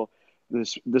grad school.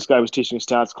 This guy was teaching a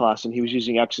stats class, and he was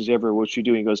using X's everywhere. What you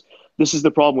do? He goes, "This is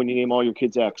the problem when you name all your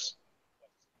kids X."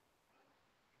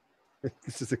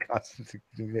 This is a constant.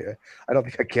 I don't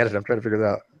think I get it. I'm trying to figure it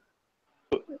out.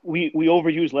 We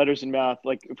overuse letters in math.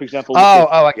 Like, for example,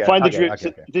 I get find it. the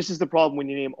derivative. Okay. This is the problem when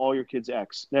you name all your kids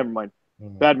X. Never mind.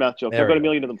 Bad math joke. I've got a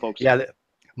million of them, folks. Yeah,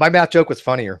 my math joke was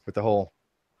funnier with the whole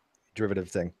derivative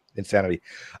thing. Insanity.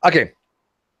 Okay.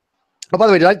 Oh, by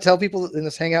the way, did I tell people in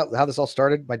this hangout how this all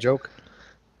started? My joke.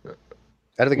 I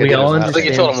don't think we all I think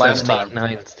you told them last 7, 8,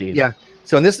 time. 9, Steve. Yeah.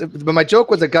 So in this, but my joke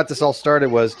was that got this all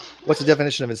started was, what's the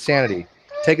definition of insanity?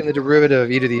 Taking the derivative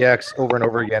of e to the x over and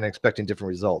over again and expecting different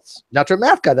results. Now to a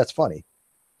math guy, that's funny.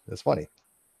 That's funny.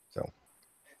 So,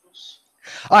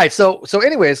 all right. So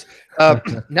anyways, now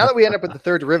that we end up with the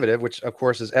third derivative, which of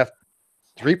course is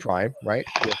f3 prime, right?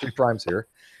 We have 3 primes here.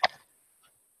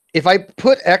 If I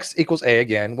put x equals a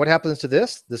again, what happens to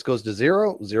this? This goes to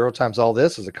 0. 0 times all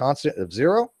this is a constant of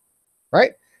 0,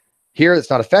 right? Here it's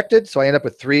not affected, so I end up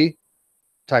with 3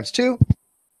 times 2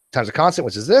 times a constant,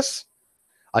 which is this.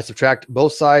 I subtract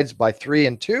both sides by 3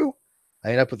 and 2. I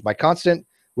end up with my constant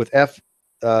with f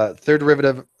third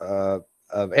derivative of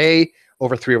a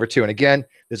over 3 over 2. And again,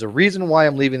 there's a reason why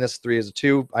I'm leaving this 3 as a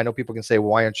 2. I know people can say,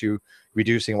 well, why aren't you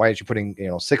reducing? Why aren't you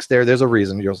putting 6 there? There's a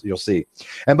reason. You'll see.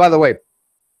 And by the way,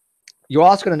 you're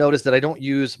also going to notice that I don't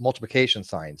use multiplication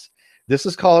signs. This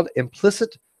is called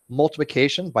implicit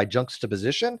multiplication by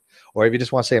juxtaposition, or if you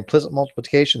just want to say implicit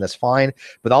multiplication, that's fine.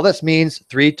 But all this means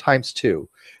 3 times 2.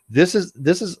 This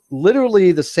is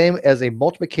literally the same as a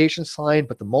multiplication sign,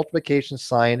 but the multiplication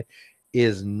sign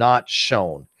is not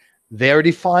shown. They are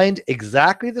defined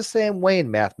exactly the same way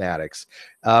in mathematics.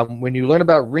 When you learn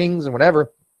about rings and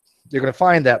whatever, you're going to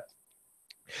find that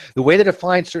the way to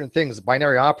define certain things,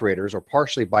 binary operators or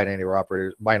partially binary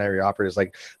operators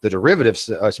like the derivatives,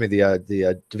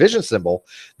 the division symbol,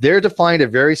 they're defined a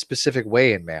very specific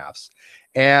way in maths.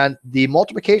 And the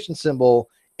multiplication symbol,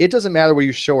 it doesn't matter whether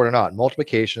you show it or not.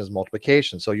 Multiplication is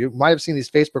multiplication. So you might have seen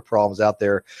these Facebook problems out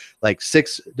there, like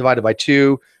 6 divided by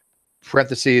 2,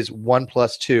 parentheses 1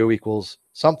 plus 2 equals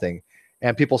something.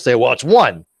 And people say, well, it's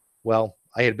 1. Well,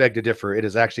 I had beg to differ. It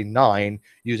is actually 9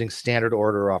 using standard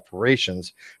order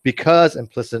operations because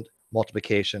implicit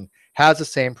multiplication has the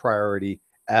same priority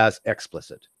as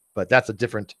explicit. But that's a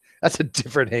different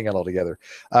hangout altogether.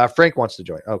 Frank wants to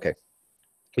join. Okay.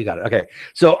 You got it. Okay.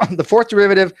 So the fourth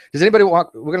derivative, does anybody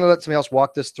walk? We're going to let somebody else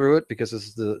walk this through it because this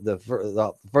is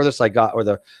the furthest I got,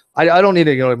 or I don't need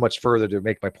to go much further to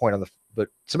make my point on but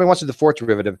somebody wants to do the fourth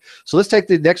derivative. So let's take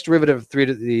the next derivative of 3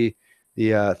 to the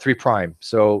 3 prime.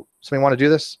 So somebody want to do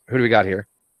this? Who do we got here?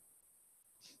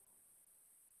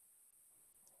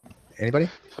 Anybody?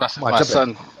 My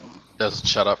son doesn't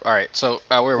shut up. All right. So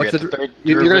where are we at?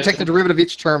 You're going to take the derivative of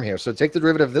each term here. So take the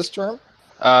derivative of this term.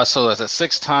 So that's at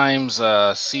 6 times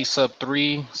c sub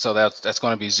 3. So that's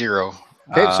going to be 0.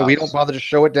 Okay. So we don't bother to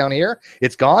show it down here.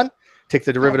 It's gone. Take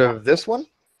the derivative of this one.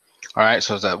 All right.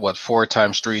 So is that what? 4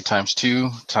 times 3 times 2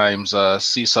 times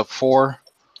c sub 4.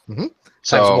 Mm-hmm.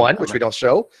 So, times 1, which we don't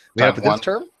show. We have this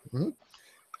term. Mm-hmm.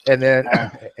 And then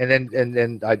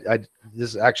I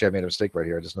this actually I made a mistake right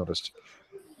here. I just noticed.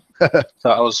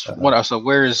 So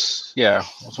where is I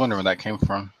was wondering where that came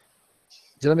from.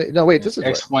 No, wait, this is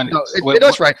right. No,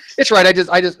 it's right. It's right.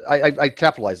 I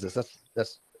capitalized this.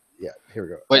 That's yeah, here we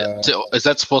go. Wait, is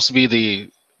that supposed to be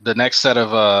the next set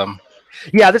of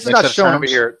yeah, this is not shown over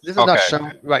here. This is not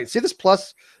shown. Right. See this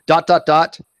plus ...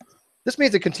 This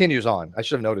means it continues on. I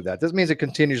should have noted that. This means it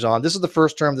continues on. This is the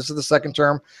first term. This is the second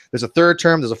term. There's a third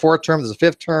term. There's a fourth term. There's a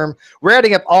fifth term. We're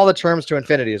adding up all the terms to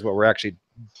infinity is what we're actually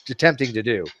attempting to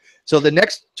do. So the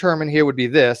next term in here would be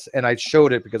this, and I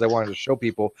showed it because I wanted to show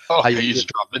people how you just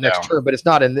drop the next term, but it's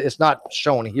not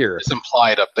shown here. It's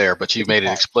implied up there, but you made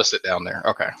it explicit down there.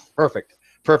 Okay.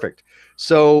 Perfect.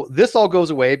 So this all goes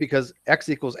away because x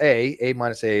equals a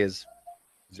minus a is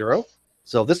 0.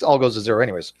 So this all goes to 0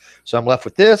 anyways. So I'm left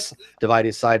with this,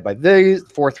 divided side by these,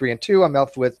 4, 3, and 2. I'm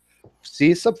left with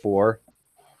c sub 4,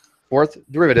 fourth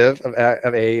derivative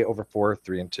of a over 4,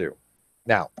 3, and 2.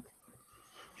 Now,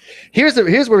 here's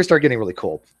where we start getting really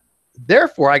cool.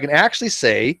 Therefore, I can actually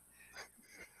say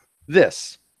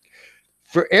this.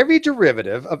 For every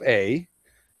derivative of a,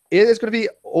 it is going to be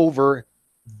over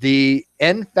the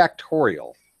n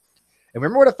factorial. And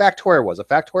remember what a factorial was. A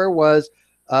factorial was,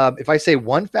 if I say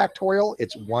 1 factorial,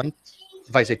 it's 1.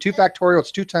 If I say 2 factorial,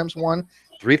 it's 2 times 1.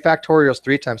 3 factorial is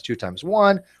 3 times 2 times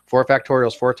 1. 4 factorial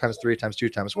is 4 times 3 times 2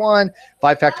 times 1.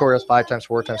 5 factorial is 5 times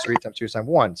 4 times 3 times 2 times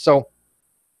 1. So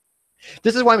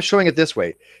this is why I'm showing it this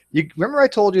way. You remember I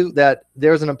told you that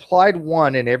there's an implied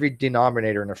 1 in every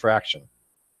denominator in a fraction,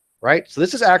 right? So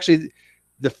this is actually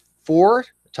the 4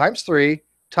 times 3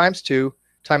 times 2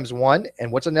 times 1.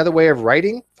 And what's another way of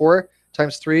writing 4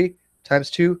 times 3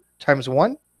 times 2 times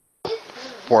 1?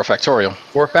 4 factorial.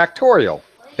 4 factorial.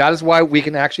 That is why we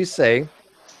can actually say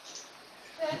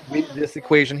this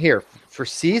equation here for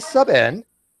c sub n,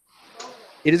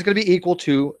 it is going to be equal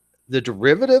to the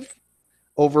derivative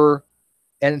over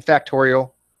n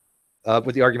factorial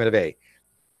with the argument of a.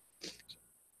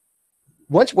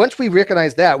 Once we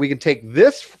recognize that, we can take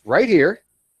this right here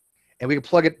and we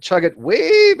can chug it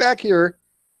way back here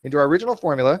into our original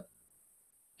formula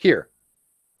here.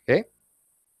 Okay?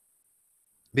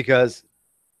 Because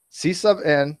c sub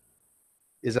n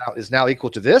is now equal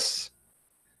to this.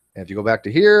 And if you go back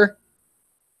to here,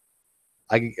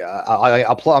 I'm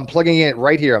plugging in it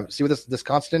right here. See what this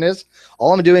constant is?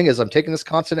 All I'm doing is I'm taking this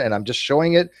constant and I'm just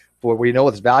showing it for we know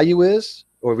what its value is,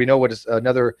 or we know what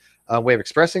another way of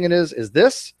expressing it is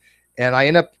this, and I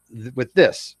end up with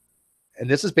this. And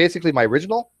this is basically my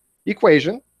original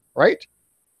equation, right?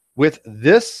 With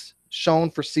this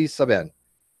shown for c sub n.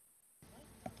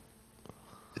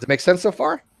 Does it make sense so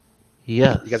far?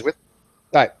 Yeah. You guys with?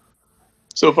 All right.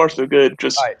 So far, so good.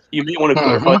 Just you may want to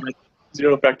clarify that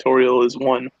 0 factorial is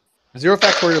 1. 0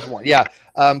 factorial is 1. Yeah.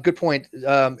 Good point.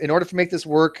 In order to make this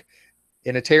work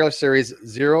in a Taylor series,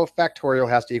 0 factorial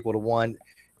has to equal to 1.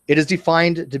 It is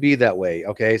defined to be that way.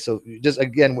 Okay. So just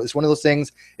again, it's one of those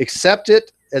things. Accept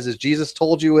it as Jesus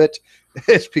told you it.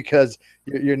 It's because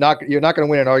you're not going to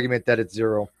win an argument that it's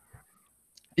 0.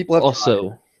 People have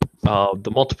also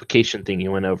the multiplication thing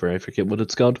you went over. I forget what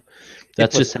it's called.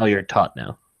 That's just how you're taught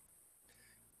now.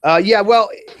 Yeah, well,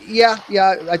 yeah.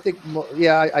 I think,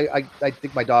 I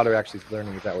think my daughter actually is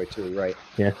learning it that way too, right?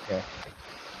 Yeah.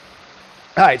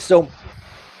 All right, so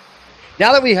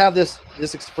now that we have this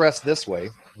expressed this way,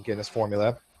 again, this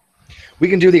formula, we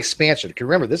can do the expansion. Because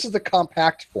remember, this is the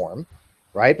compact form,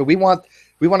 right? But we want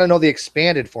to know the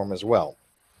expanded form as well.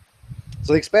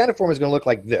 So the expanded form is going to look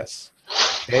like this,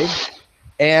 okay?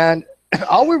 And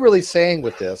all we're really saying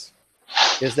with this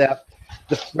is that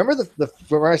remember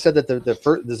where I said that the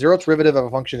 0th derivative of a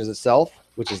function is itself,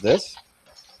 which is this,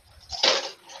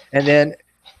 and then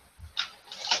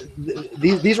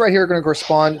these right here are going to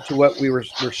correspond to what we're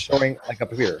showing like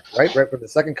up here, right? Right for the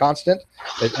second constant,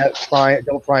 f prime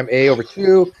double prime a over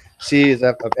 2, c is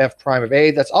f of f prime of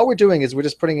a. That's all we're doing is we're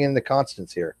just putting in the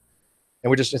constants here, and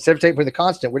we're just instead of putting the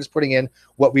constant, we're just putting in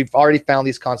what we've already found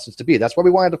these constants to be. That's why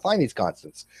we wanted to find these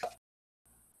constants.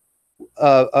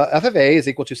 F of a is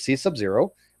equal to c sub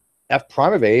 0, f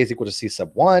prime of a is equal to c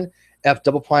sub 1, f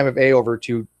double prime of a over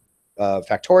 2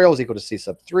 factorial is equal to c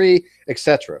sub 3,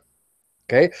 etc.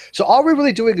 Okay, so all we're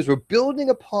really doing is we're building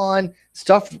upon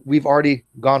stuff we've already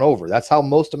gone over. That's how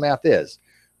most of math is.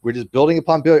 We're just building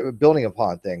upon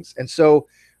things. And so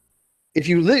if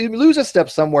you lose a step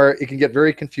somewhere, it can get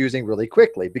very confusing really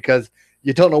quickly because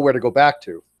you don't know where to go back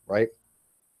to, right?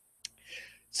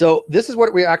 So this is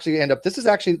what we actually end up. This is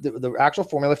actually the actual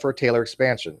formula for a Taylor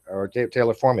expansion or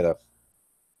Taylor formula.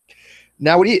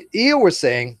 Now, what Eo was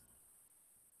saying,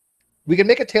 we can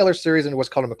make a Taylor series into what's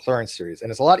called a Maclaurin series,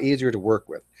 and it's a lot easier to work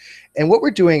with. And what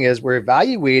we're doing is we're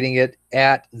evaluating it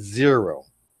at 0.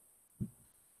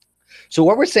 So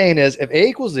what we're saying is if a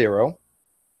equals 0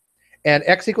 and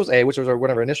x equals a, which was one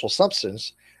of our initial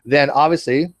substance, then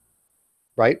obviously,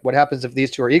 right, what happens if these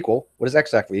two are equal? What does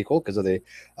x actually equal? Because of the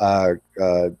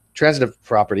transitive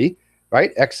property,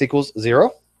 right? X equals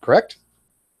 0, correct?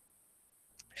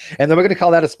 And then we're going to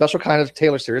call that a special kind of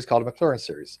Taylor series called a Maclaurin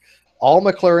series. All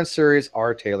Maclaurin series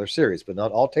are Taylor series, but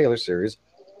not all Taylor series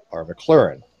are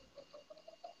Maclaurin.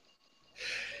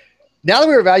 Now that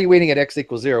we're evaluating at x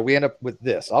equals 0, we end up with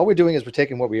this. All we're doing is we're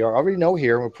taking what we already know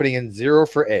here, and we're putting in 0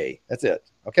 for a. That's it,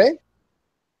 okay?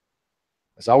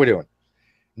 That's all we're doing.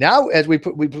 Now, as we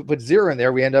put 0 in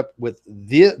there, we end up with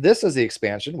this as the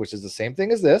expansion, which is the same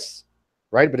thing as this,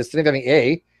 right? But instead of having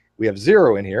a, we have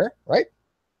 0 in here, right?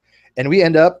 And we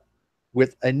end up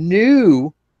with a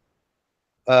new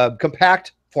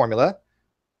compact formula,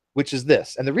 which is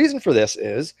this. And the reason for this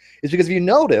is because if you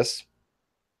notice,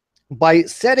 by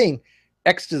setting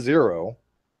x to 0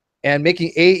 and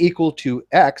making a equal to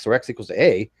x, or x equals to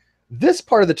a, this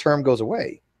part of the term goes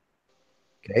away,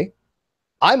 okay?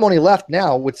 I'm only left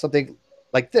now with something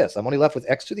like this. I'm only left with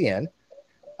x to the n.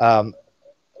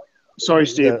 Sorry,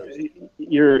 Steve.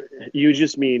 You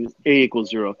just mean a equals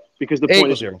 0, because the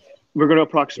point is 0. We're going to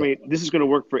approximate. Yeah. This is going to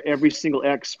work for every single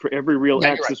x, for every real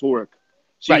x. Right. This will work.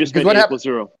 So you just meant a equals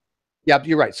 0. Yeah,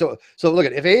 you're right. So look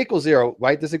at if a equals 0,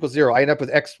 right? This equals 0. I end up with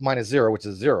x minus 0, which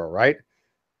is 0, right?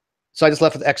 So I just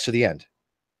left with x to the end.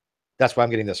 That's where I'm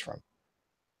getting this from.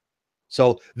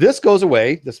 So this goes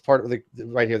away. This part of the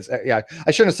right here. Yeah,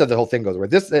 I shouldn't have said the whole thing goes away.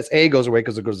 This a goes away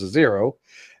because it goes to 0,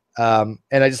 and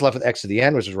I just left with x to the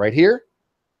end, which is right here.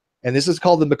 And this is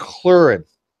called the Maclaurin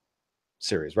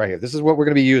series right here. This is what we're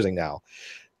going to be using now.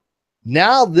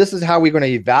 Now, this is how we're going to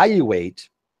evaluate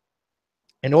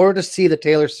in order to see the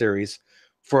Taylor series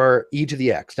for e to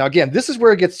the x. Now, again, this is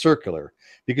where it gets circular,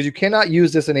 because you cannot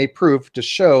use this in a proof to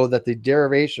show that the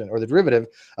derivation or the derivative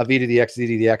of e to the x is e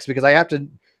to the x, because I have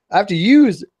to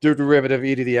use the derivative of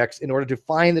e to the x in order to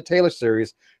find the Taylor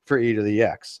series for e to the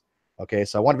x. Okay,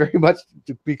 so I want very much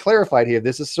to be clarified here.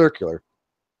 This is circular.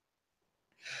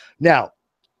 Now,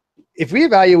 if we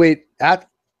evaluate at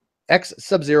x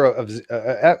sub 0 of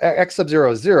x sub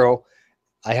 0 is 0,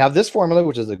 I have this formula,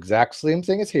 which is the exact same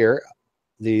thing as here.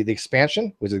 The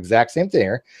expansion was the exact same thing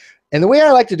here. And the way I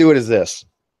like to do it is this.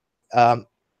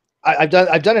 I've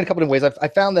done it a couple of ways. I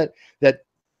found that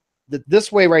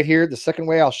this way right here, the second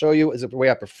way I'll show you, is the way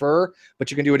I prefer,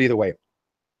 but you can do it either way.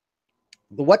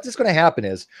 But what's going to happen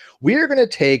is we're going to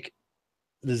take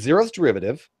the 0th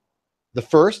derivative, the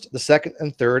first, the second,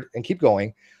 and third, and keep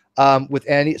going with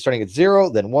any starting at 0,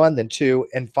 then 1, then 2,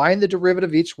 and find the derivative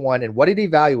of each one and what it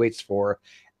evaluates for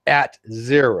at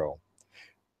 0.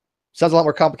 Sounds a lot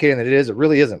more complicated than it is. It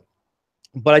really isn't.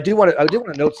 But I do want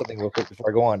to note something real quick before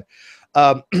I go on.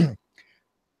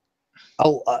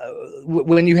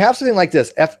 When you have something like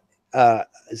this, any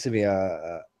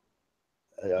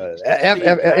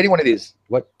one of these.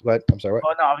 What? I'm sorry. What?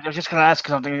 Oh no, I was just gonna ask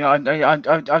something.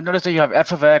 I've noticed that you have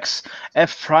f of x,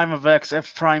 f prime of x,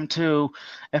 f prime 2,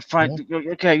 f prime.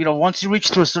 Okay, you know, once you reach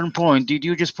to a certain point, do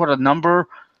you just put a number?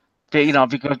 You know,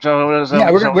 because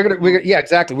yeah,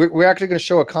 exactly. We're actually going to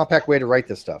show a compact way to write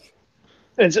this stuff.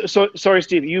 And so, sorry,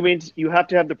 Steve, you mean you have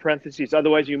to have the parentheses,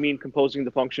 otherwise you mean composing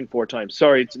the function 4 times.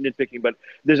 Sorry, it's nitpicking, but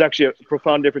there's actually a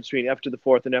profound difference between f to the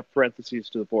 4th and f parentheses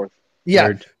to the 4th.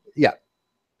 Yeah, Nerd. yeah.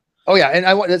 Oh yeah, and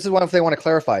this is one thing I want to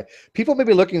clarify. People may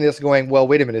be looking at this going, well,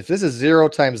 wait a minute, if this is 0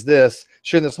 times this,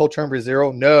 shouldn't this whole term be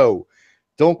 0? No.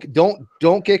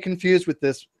 Don't get confused with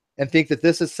this and think that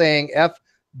this is saying f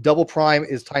double prime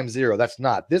is times 0. That's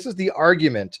not. This is the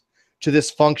argument to this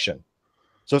function.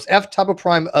 So it's f double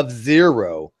prime of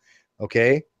 0.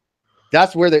 Okay,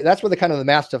 that's where the kind of the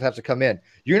math stuff has to come in.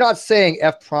 You're not saying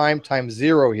f prime times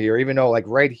 0 here, even though like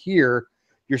right here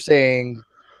you're saying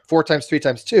 4 times 3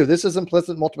 times 2. This is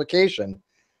implicit multiplication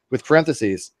with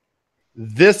parentheses.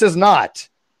 This is not.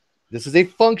 This is a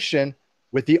function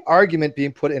with the argument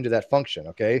being put into that function.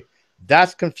 Okay,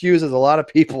 that confuses a lot of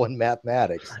people in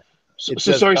mathematics. So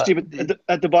sorry, Steve,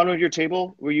 at the bottom of your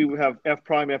table where you have f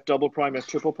prime, f double prime, f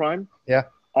triple prime. Yeah.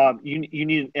 You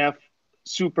need an f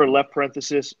super left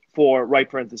parenthesis for right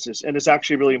parenthesis, and it's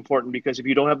actually really important because if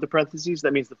you don't have the parentheses,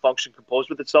 that means the function composed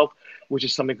with itself, which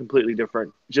is something completely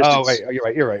different. Wait,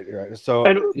 you're right. So,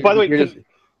 and by the way,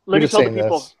 let me tell the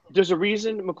people, this. There's a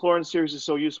reason Maclaurin series is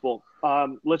so useful.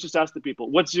 Let's just ask the people,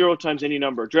 what's 0 times any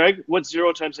number? Dreg, what's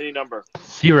 0 times any number?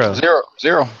 0.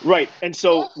 0. Right, and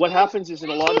so what happens is in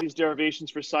a lot of these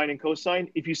derivations for sine and cosine,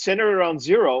 if you center it around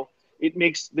 0, it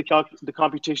makes the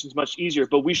computations much easier.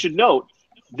 But we should note,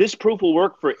 this proof will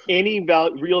work for any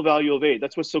real value of a.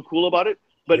 That's what's so cool about it.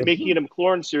 But making it a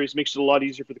Maclaurin series makes it a lot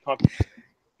easier for the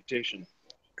computation.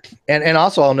 And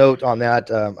also I'll note on that,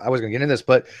 I was going to get into this,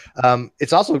 but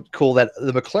it's also cool that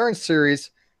the Maclaurin series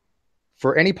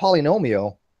for any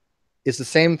polynomial is the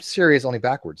same series, only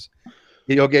backwards.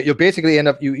 You'll basically end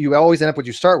up, you always end up what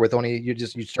you start with, only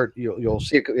you'll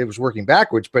see it was working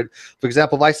backwards. But for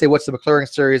example, if I say what's the Maclaurin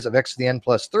series of x to the n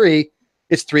plus 3,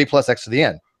 it's 3 plus x to the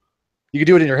n. You can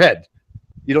do it in your head.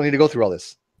 You don't need to go through all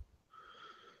this.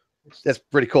 That's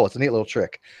pretty cool. It's a neat little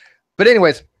trick. But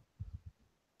anyways,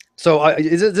 so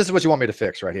this is what you want me to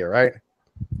fix right here, right?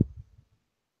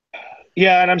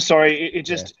 Yeah, and I'm sorry.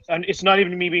 It's not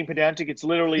even me being pedantic. It's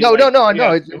literally no.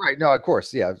 It's right. No, of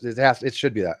course, yeah. It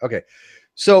should be that. Okay.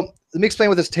 So let me explain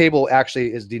what this table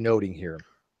actually is denoting here.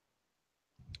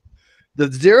 The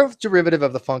 0th derivative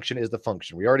of the function is the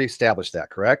function. We already established that,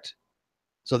 correct?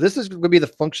 So this is going to be the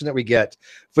function that we get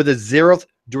for the 0th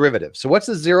derivative. So what's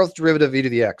the 0th derivative of e to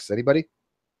the x? Anybody?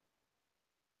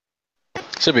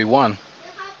 Should be 1.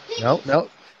 No.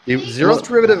 The 0th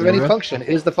derivative of any function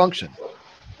is the function.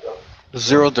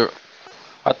 Hold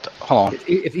on.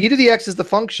 If e to the x is the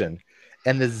function,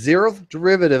 and the 0th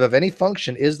derivative of any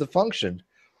function is the function,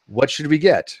 what should we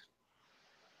get?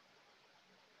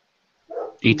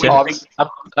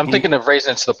 I'm thinking of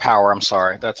raising it to the power. I'm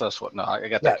sorry. That's what. No, I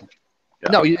got that. Yeah.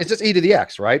 No, it's just e to the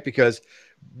x, right? Because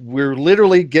we're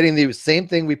literally getting the same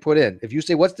thing we put in. If you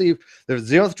say what's the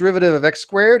 0th derivative of x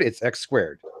squared, it's x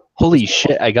squared. Holy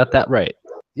shit, I got that right.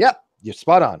 Yep, you're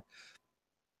spot on.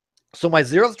 So my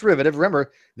 0th derivative,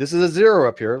 remember, this is a 0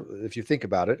 up here, if you think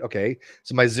about it, okay?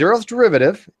 So my 0th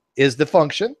derivative is the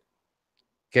function,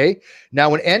 okay? Now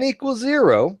when n equals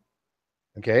 0,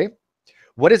 okay,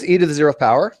 What is e to the 0th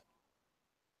power?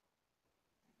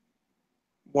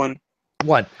 1.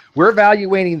 1. We're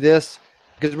evaluating this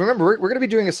because remember, we're going to be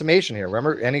doing a summation here.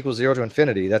 Remember, n equals 0 to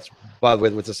infinity. That's, by the way,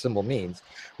 what the symbol means.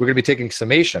 We're going to be taking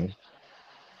summation.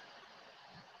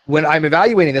 When I'm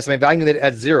evaluating this, I'm evaluating it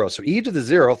at 0. So e to the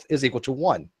 0th is equal to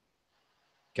 1.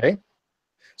 Okay.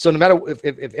 So no matter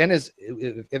if n is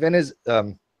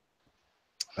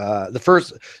the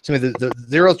first, so the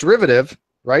 0th derivative,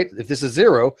 right? If this is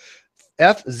 0,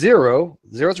 f0,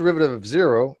 0th derivative of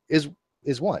 0 is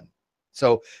 1.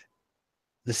 So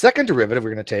the second derivative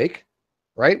we're going to take,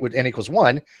 right, with n equals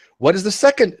 1, what is the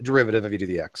second derivative of e to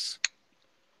the x?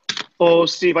 Oh,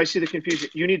 Steve, I see the confusion.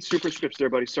 You need superscripts there,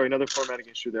 buddy. Sorry, another formatting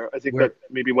issue there. I think that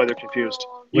may be why they're confused.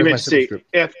 You meant to say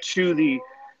f to the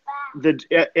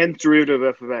nth derivative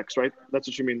of f of x, right? That's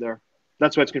what you mean there.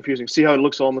 That's why it's confusing. See how it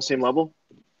looks all on the same level?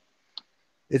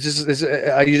 It's just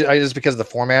because of the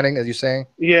formatting, as you're saying?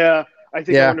 Yeah, I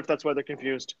think I wonder if that's why they're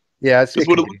confused. Yeah, it's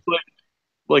what it looks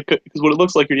like because what it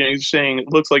looks like you're saying,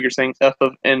 it looks like you're saying f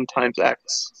of n times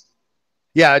x.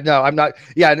 Yeah, no, I'm not.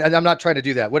 Yeah, and I'm not trying to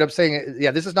do that. What I'm saying,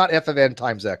 yeah, this is not f of n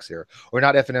times x here, or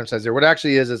not f of n times 0. What it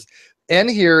actually is n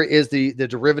here is the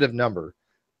derivative number.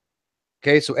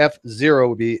 Okay, so f0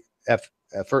 would be f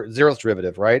for 0th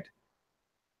derivative, right?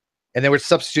 And then we're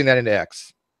substituting that into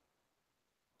x.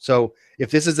 So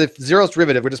if this is the 0th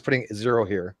derivative, we're just putting 0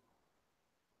 here.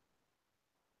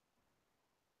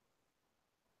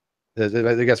 Are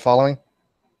you guys following?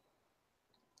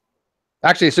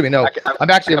 Actually, assuming no, I'm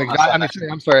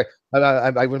sorry.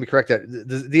 I want to be correct that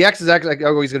the x is actually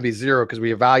always going to be 0 because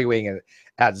we're evaluating it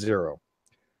at 0.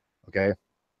 Okay.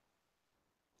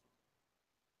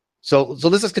 So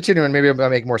let's just continue and maybe it'll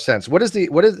make more sense. If the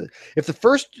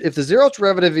 0th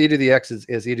derivative of e to the x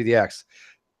is e to the x,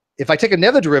 if I take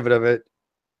another derivative of it,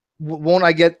 won't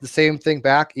I get the same thing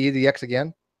back, e to the x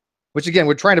again? Which again,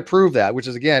 we're trying to prove that, which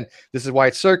is again, this is why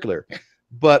it's circular.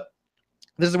 But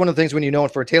this is one of the things when you know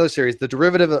for a Taylor series, the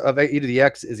derivative of e to the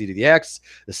x is e to the x.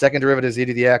 The second derivative is e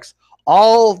to the x.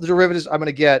 All the derivatives I'm going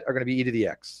to get are going to be e to the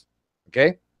x.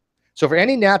 Okay? So for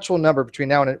any natural number between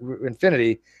now and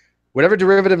infinity, whatever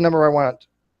derivative number I want.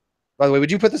 By the way, would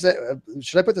you put this?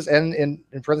 Should I put this n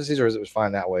in parentheses, or is it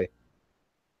fine that way?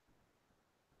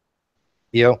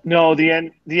 No, the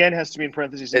n has to be in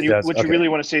parentheses. And what you really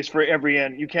want to say is for every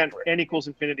n. You can't. N equals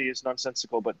infinity is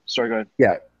nonsensical. But sorry, go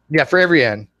ahead. Yeah, for every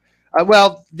n.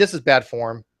 Well, this is bad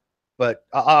form, but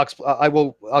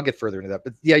I'll get further into that.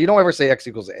 But yeah, you don't ever say x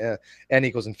equals n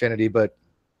equals infinity, but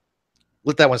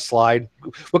let that one slide.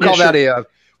 We'll call that a.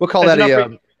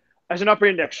 As an upper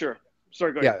index, sure.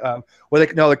 Sorry, go ahead. Yeah. Well,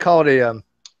 they call it a.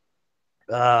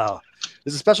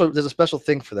 There's a special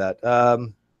thing for that.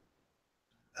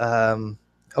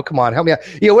 Oh, come on, help me out.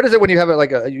 Yeah, what is it when you have it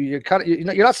like you're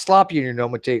not sloppy in your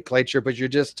nomenclature, but you're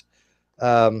just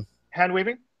hand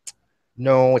waving?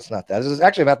 No, it's not that. This is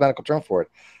actually a mathematical term for it.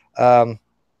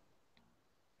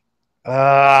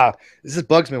 This just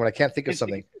bugs me when I can't think of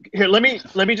something. Here, let me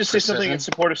just say something in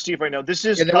support of Steve right now. This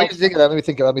is let me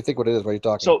think what it is while you're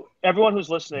talking. So everyone who's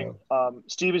listening,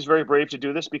 Steve is very brave to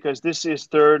do this because this is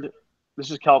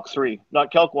Calc 3, not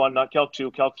Calc 1, not Calc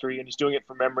 2, Calc 3, and he's doing it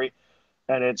from memory.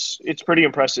 And it's pretty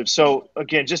impressive. So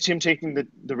again, just him taking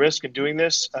the risk and doing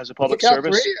this as a public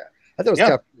service. 3? I thought it was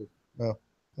Calc 3. Oh,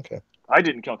 okay. I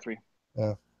didn't Calc 3.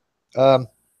 Yeah.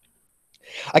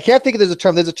 I can't think of there's a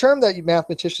term. There's a term that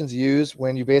mathematicians use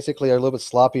when you basically are a little bit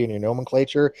sloppy in your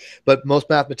nomenclature, but most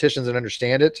mathematicians don't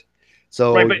understand it.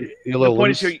 So right, but the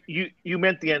point is here, you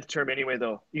meant the nth term anyway,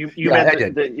 though. You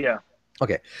meant yeah.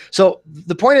 Okay, so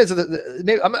the point is that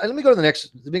let me go to the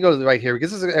next. Let me go to the right here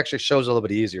because this actually shows a little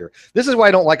bit easier. This is why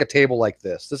I don't like a table like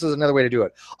this. This is another way to do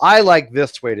it. I like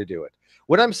this way to do it.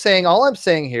 What I'm saying, all I'm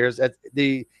saying here is that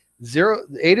the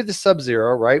a to the sub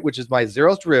 0, right, which is my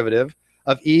 0th derivative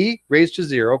of e raised to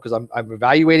 0, because I'm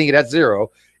evaluating it at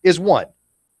 0, is 1.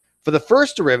 For the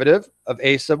first derivative of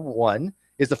a sub 1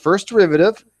 is the first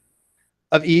derivative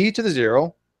of e to the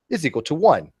 0 is equal to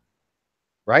 1,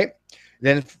 right?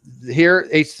 Then here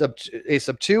a sub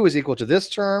 2 is equal to this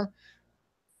term.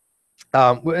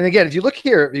 And again, if you look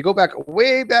here, if you go back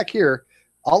way back here,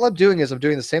 all I'm doing is I'm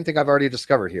doing the same thing I've already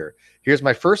discovered here. Here's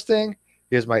my first thing.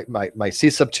 Here's my c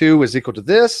sub 2 is equal to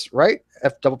this, right?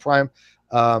 F double prime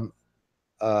of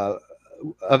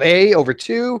a over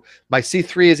 2. My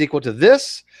c3 is equal to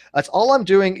this. That's all I'm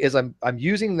doing is I'm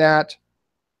using that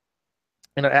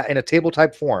in a table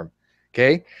type form.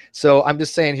 Okay, so I'm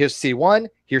just saying here's C1,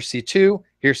 here's C2,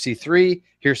 here's C3,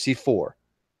 here's C4.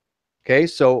 Okay,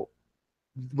 so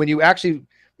when you actually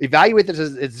evaluate this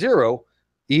as 0,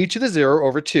 e to the 0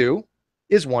 over 2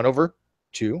 is 1 over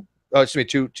 2. Oh, excuse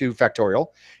me, 2 factorial.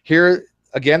 Here,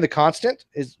 again, the constant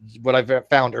is what I've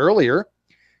found earlier,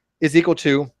 is equal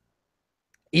to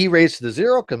e raised to the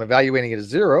 0, because I'm evaluating it as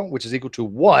 0, which is equal to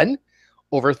 1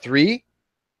 over 3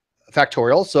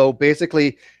 factorial. So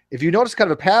basically, if you notice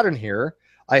kind of a pattern here,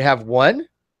 I have 1,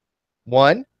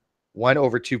 1, 1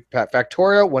 over 2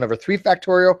 factorial, 1 over 3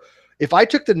 factorial. If I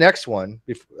took the next one,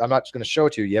 I'm not going to show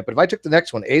it to you yet, but if I took the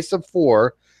next one, a sub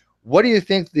 4, what do you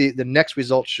think the next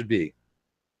result should be?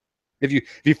 If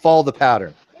you follow the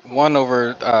pattern. 1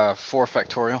 over 4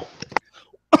 factorial.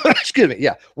 Excuse me.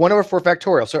 Yeah, 1 over 4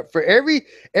 factorial. So for every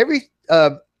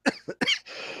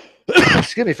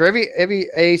excuse me, for every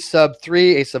a sub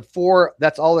 3, a sub 4,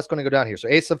 that's all that's going to go down here. So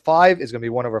a sub 5 is going to be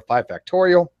 1 over 5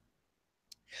 factorial.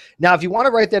 Now, if you want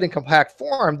to write that in compact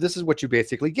form, this is what you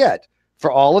basically get.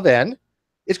 For all of n,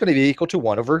 it's going to be equal to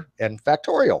 1 over n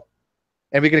factorial.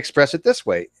 And we can express it this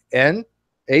way. N,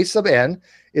 a sub n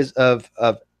is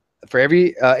for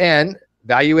every n,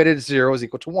 evaluated at 0 is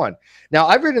equal to 1. Now,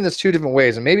 I've written this 2 different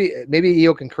ways, and maybe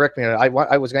EO can correct me. I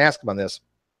was going to ask him on this.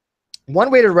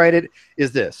 One way to write it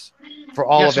is this, for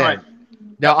all of n. Right.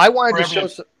 Now, I wanted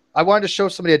to show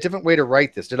somebody a different way to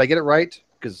write this. Did I get it right?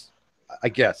 Because I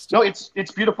guessed. No, it's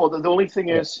beautiful. The only thing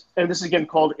is, and this is again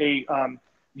called a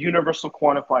universal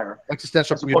quantifier.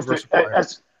 Existential universal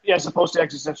quantifier. As opposed to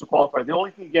existential qualifier. The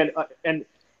only thing, again, and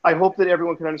I hope that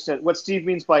everyone can understand what Steve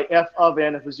means by f of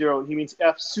n of 0. He means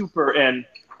f super n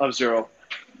of 0.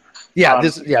 Yeah,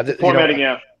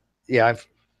 formatting.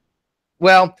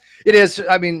 Well, it is.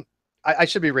 I mean, I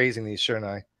should be raising these, shouldn't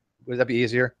I? Would that be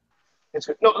easier? It's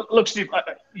good. No, look, Steve,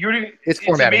 it's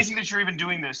formatting. amazing that you're even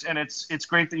doing this, and it's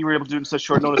great that you were able to do it in such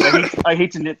short notice. I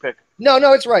hate to nitpick. No,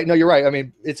 it's right. No, you're right. I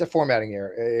mean, it's a formatting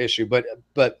error issue, but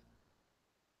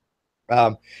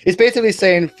it's basically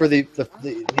saying for the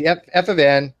f of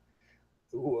n,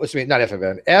 excuse me, not f of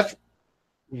n, f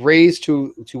raised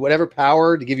to whatever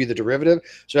power to give you the derivative.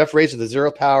 So f raised to the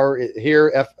 0th power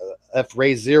here, f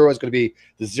raised 0 is going to be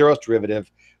the 0th derivative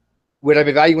when I'm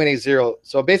evaluating 0.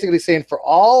 So I'm basically saying for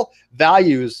all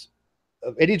values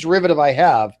of any derivative I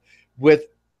have, with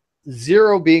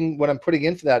 0 being what I'm putting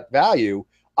in for that value,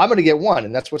 I'm going to get 1,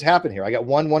 and that's what's happened here. I got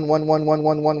 1, 1, 1, 1, 1,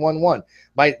 1, 1, 1, 1.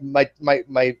 My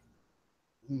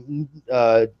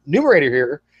numerator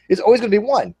here is always going to be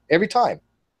 1 every time.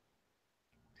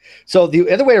 So the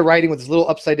other way of writing with this little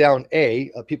upside down a,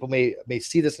 people may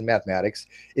see this in mathematics.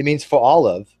 It means for all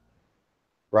of,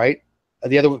 right?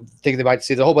 The other thing they might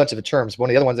see is a whole bunch of terms. One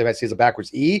of the other ones they might see is a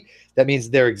backwards e. That means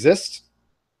there exists.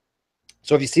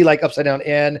 So if you see like upside down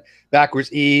n,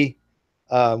 backwards e,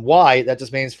 y, that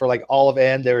just means for like all of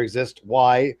n, there exists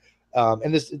y.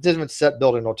 And this different set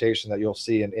building notation that you'll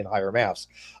see in higher maths.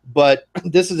 But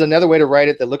this is another way to write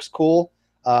it that looks cool.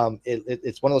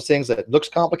 It's one of those things that looks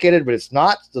complicated, but it's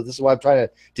not. So this is why I'm trying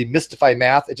to demystify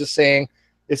math. It's saying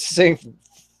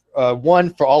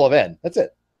 1 for all of n. That's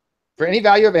it. For any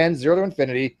value of n, 0 to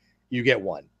infinity, you get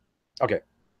 1. Okay.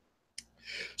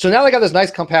 So now I got this nice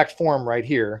compact form right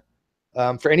here.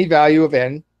 For any value of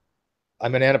n,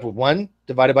 I'm going to end up with 1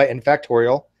 divided by n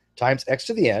factorial times x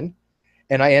to the n.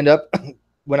 And I end up,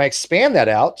 when I expand that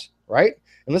out, right?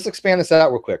 And let's expand this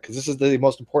out real quick, because this is the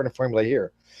most important formula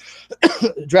here.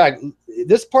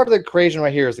 This part of the equation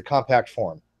right here is the compact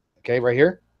form. Okay, right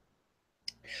here.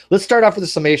 Let's start off with the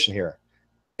summation here.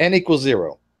 N equals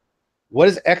 0. What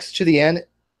is x to the n?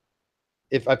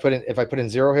 If I put in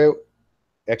 0 here,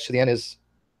 x to the n is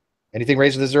anything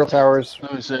raised to the 0 powers.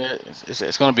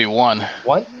 It's going to be 1.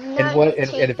 1.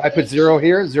 And if I put 0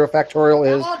 here, 0 factorial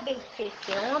is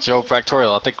 0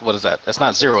 factorial. I think, what is that? That's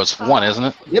not 0. It's 1, isn't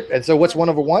it? Yep. And so what's 1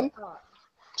 over 1?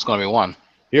 It's going to be 1.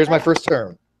 Here's my first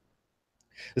term.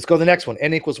 Let's go to the next one.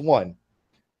 N equals 1.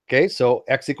 Okay, so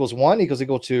x equals 1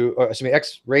 equal to, or excuse me,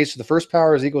 x raised to the first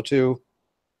power is equal to.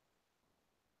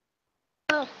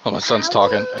 Oh, my son's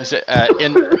talking. Is it 1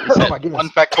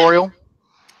 factorial?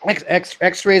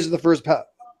 X raised to the first power.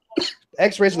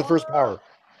 X raised to the first power.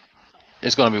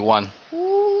 It's going to be 1.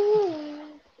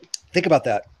 Think about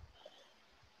that.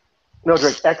 No,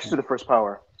 Drake, x to the first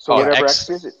power. So whatever x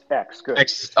is, it's x. Good.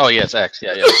 X. Oh, yeah, it's x.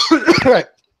 Yeah. Right.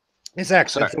 It's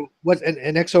x. And so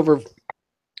and x over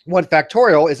 1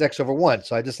 factorial is x over 1.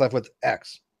 So I just left with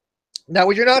x. Now,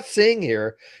 what you're not seeing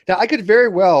here, now I could very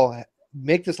well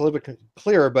make this a little bit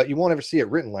clearer, but you won't ever see it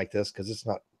written like this because it's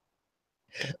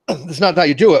not how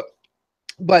you do it.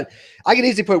 But I can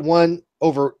easily put 1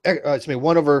 over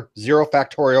 0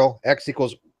 factorial, x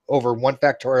equals over 1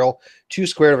 factorial, 2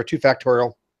 squared over 2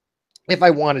 factorial, if I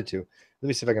wanted to. Let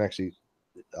me see if I can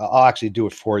I'll actually do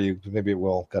it for you. Maybe it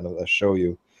will kind of show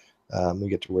you. Let me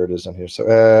get to where it is on here.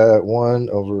 So 1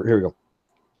 over, here we go.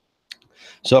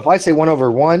 So if I say 1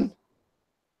 over 1,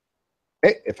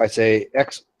 Okay, if I say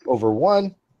x over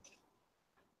 1,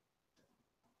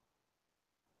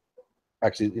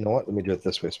 actually, you know what? Let me do it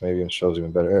this way, so maybe it shows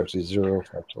even better. Actually, 0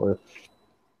 factorial.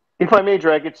 If I may,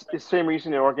 Drag, it's the same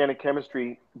reason in organic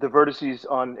chemistry, the vertices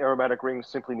on aromatic rings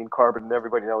simply mean carbon, and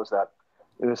everybody knows that.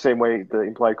 In the same way, the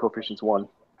implied coefficient's 1.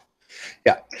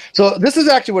 Yeah. So this is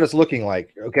actually what it's looking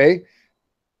like, okay?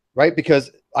 Right?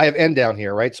 Because I have n down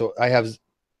here, right? So I have,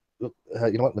 you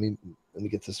know what? Let me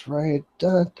get this right.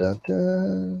 Da, da,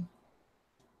 da.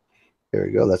 There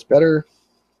we go. That's better.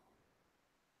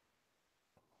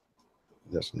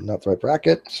 That's not the right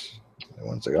bracket.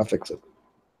 1 second. I'll fix it.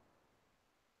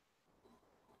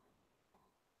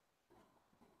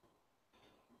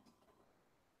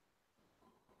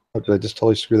 Oh, did I just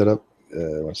totally screw that up?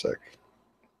 1 sec.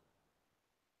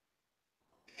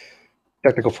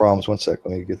 Technical problems. 1 sec.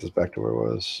 Let me get this back to where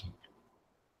it was.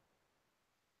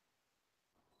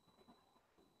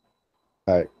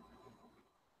 All right.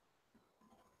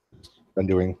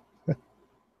 Undoing. Here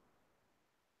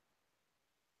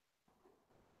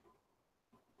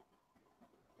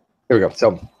we go.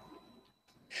 So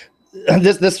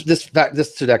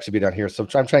this should actually be down here. So I'm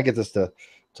trying to get this to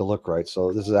look right.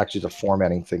 So this is actually the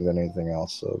formatting thing than anything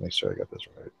else. So make sure I got this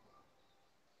right.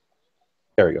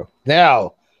 There we go.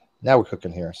 Now we're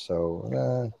cooking here.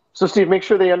 So Steve, make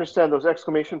sure they understand those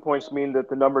exclamation points mean that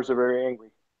the numbers are very angry.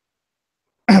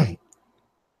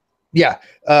 Yeah.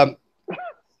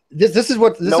 This is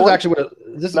actually what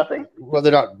this nothing. Well,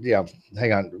 they're not. Yeah.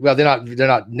 Hang on. Well, they're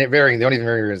not varying. They don't even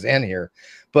vary as n here.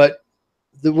 But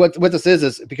what this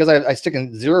is because I stick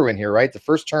in 0 in here, right? The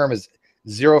first term is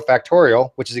 0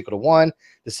 factorial, which is equal to 1.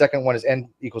 The second one is n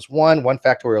equals 1. 1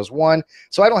 factorial is 1.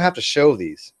 So I don't have to show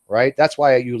these, right? That's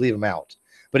why you leave them out.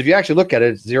 But if you actually look at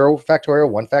it, it's 0 factorial,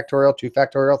 1 factorial, 2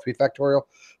 factorial, 3 factorial,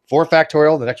 4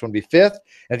 factorial. The next one would be 5th.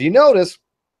 And if you notice,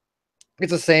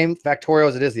 it's the same factorial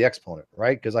as it is the exponent,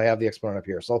 right? Because I have the exponent up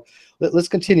here. So let's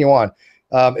continue on.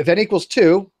 If n equals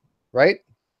 2, right?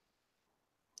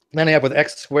 Then I have with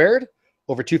x squared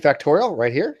over 2 factorial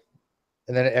right here.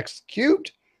 And then x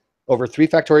cubed over 3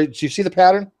 factorial. Do you see the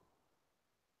pattern?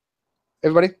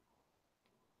 Everybody?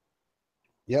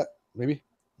 Yeah, maybe.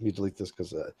 Let me delete this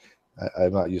because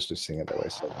I'm not used to seeing it that way.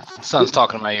 So Son's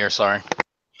talking in my ear. Sorry.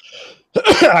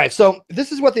 All right. So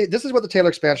this is what the Taylor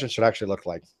expansion should actually look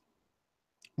like.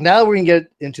 Now we can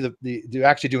get into the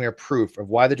actually doing a proof of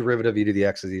why the derivative of e to the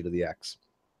x is e to the x.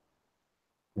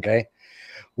 Okay.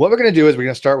 What we're going to do is we're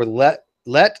going to start with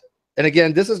let, and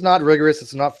again, this is not rigorous.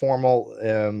 It's not formal.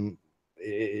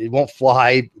 It won't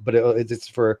fly, but it's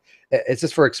just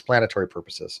for explanatory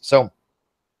purposes. So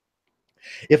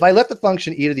if I let the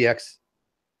function e to the x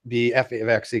be f of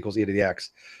x equals e to the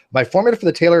x, my formula for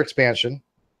the Taylor expansion,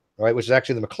 right, which is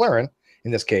actually the Maclaurin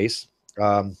in this case,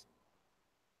 was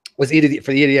for the e to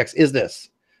the x is this,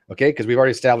 okay? Because we've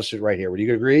already established it right here. Would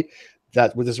you agree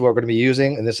that this is what we're going to be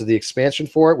using, and this is the expansion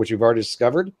for it, which we've already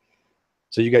discovered?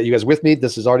 So you guys with me?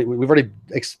 This is already we've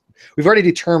already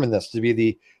determined this to be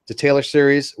the Taylor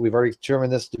series. We've already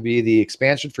determined this to be the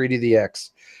expansion for e to the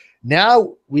x.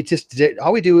 Now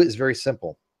all we do is very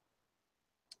simple.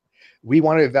 We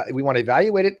want to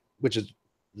evaluate it, which is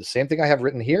the same thing I have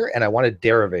written here, and I want to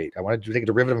derivate. I want to take a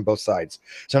derivative on both sides.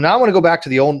 So now I want to go back to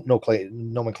the old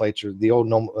nomenclature, the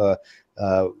old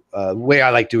way I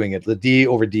like doing it, the d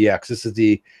over dx. This is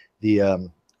the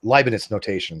Leibniz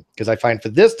notation, because I find for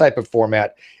this type of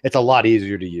format, it's a lot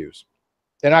easier to use.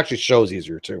 It actually shows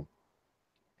easier too.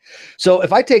 So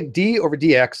if I take d over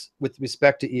dx with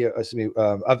respect to e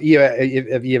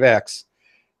of x,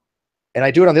 and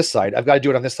I do it on this side, I've got to do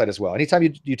it on this side as well. Anytime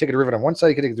you take a derivative on one side,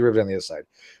 you can take a derivative on the other side.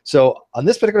 So on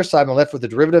this particular side, I'm left with the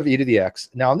derivative of e to the x.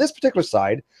 Now on this particular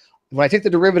side, when I take the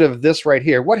derivative of this right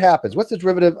here, what happens? What's the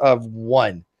derivative of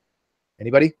 1?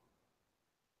 Anybody?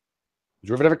 The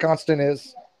derivative of constant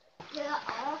is?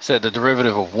 Said the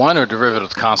derivative of 1 or derivative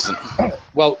of constant?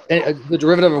 Well, the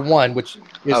derivative of 1, which is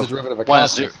the derivative of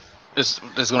constant. Is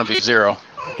going to be 0.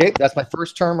 Okay, that's my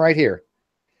first term right here.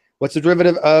 What's the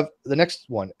derivative of the next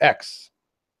one? X.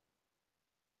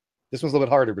 This one's a little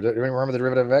bit harder, but do you remember the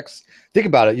derivative of x? Think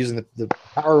about it using the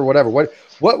power or whatever. What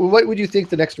would you think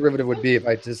the next derivative would be if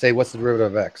I just say what's the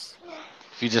derivative of x?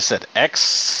 If you just said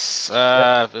x,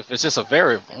 if it's just a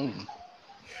variable.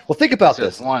 Well, think about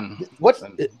this. 1.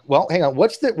 Well, hang on.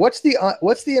 What's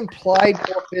the implied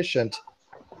coefficient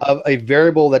of a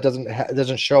variable that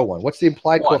doesn't show 1? What's the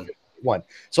implied coefficient? 1.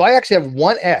 So I actually have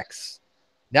 1x.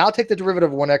 Now take the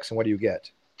derivative of 1x, and what do you get?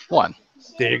 1.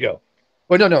 There you go.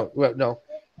 Oh, no.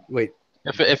 Wait.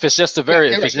 If it's just a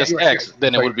variable, if it's just x,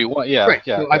 then it would be 1. Yeah, right.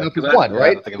 yeah. So I'm up to 1,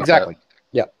 right? Exactly.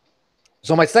 Yeah.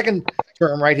 So my second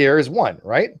term right here is 1,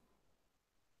 right?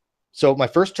 So my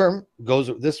first term goes,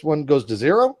 this one goes to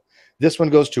 0. This one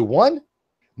goes to 1.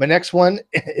 My next one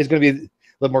is going to be a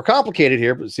little more complicated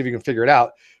here, but see if you can figure it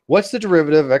out. What's the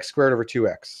derivative of x squared over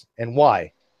 2x, and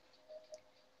why?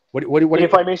 What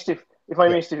if I may, Steve,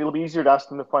 it'll be easier to ask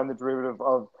them to find the derivative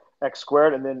of x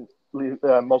squared and then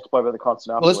multiply by the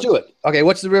constant afterwards. Well, let's do it. Okay,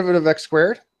 what's the derivative of x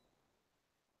squared?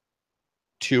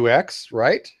 2x,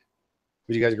 right?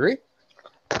 Would you guys agree?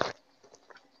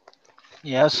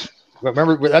 Yes.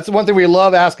 Remember, that's the one thing we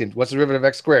love asking. What's the derivative of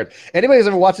x squared? Anybody who's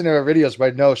ever watched any of our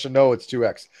videos should know it's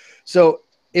 2x. So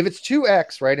if it's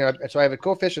 2x, right, so I have a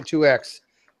coefficient 2x,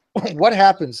 what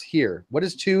happens here? What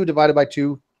is 2 divided by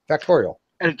 2 factorial?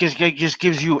 It just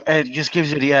gives you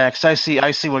the x. I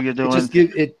see what you're doing.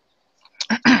 It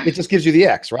just gives you the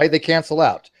x, right? They cancel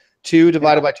out. 2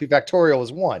 divided by 2 factorial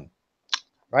is 1,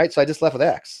 right? So I just left with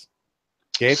x.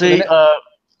 Okay. See,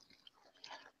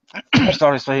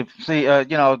 sorry, Steve. See,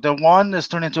 the 1 is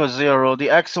turned into a 0. The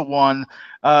x of 1.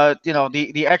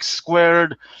 The x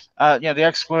squared. The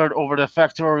x squared over the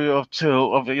factorial of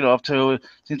 2 of 2.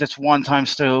 Since that's 1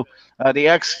 times 2. The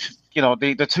x,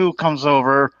 the 2 comes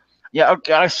over. Yeah,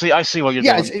 okay, I see what you're doing.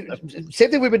 Yeah,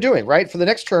 same thing we've been doing, right? For the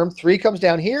next term, 3 comes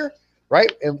down here, right?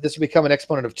 And this will become an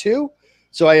exponent of 2.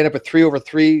 So I end up with 3 over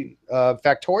 3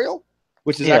 factorial,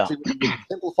 which is actually, when you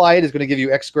simplify it, is going to give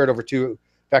you x squared over 2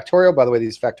 factorial. By the way,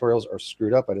 these factorials are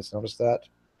screwed up. I just noticed that.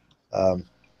 Let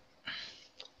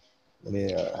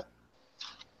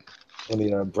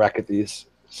me bracket these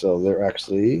so they're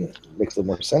actually makes a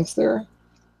little more sense there.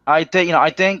 I think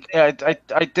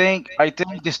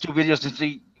these 2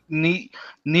 videos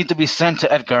need to be sent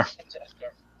to Edgar.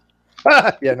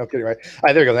 Yeah, no kidding, right? All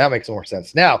right, there you go. That makes more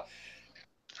sense. Now,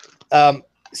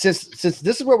 since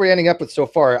this is what we're ending up with so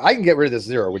far, I can get rid of this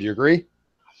 0. Would you agree?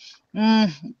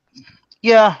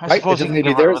 Yeah, I right? suppose it doesn't need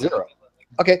to be there, 0.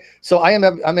 Okay, so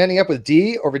I'm ending up with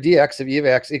d over dx of e of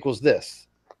x equals this,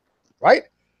 right?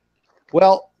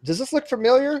 Well, does this look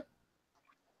familiar?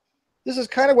 This is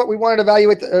kind of what we wanted to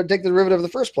evaluate, take the derivative in the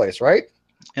first place, right?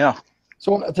 Yeah.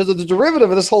 So the derivative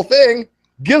of this whole thing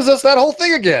gives us that whole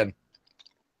thing again.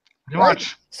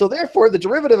 Right? So therefore, the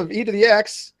derivative of e to the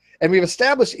x, and we've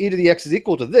established e to the x is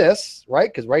equal to this,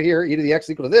 right? Because right here, e to the x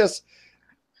is equal to this.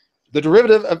 The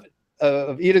derivative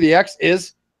of e to the x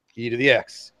is e to the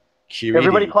x. QED.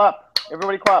 Everybody clap.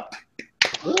 Everybody clap.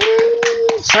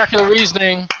 Circular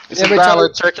reasoning. It's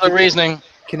invalid. Circular reasoning.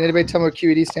 Can anybody tell me what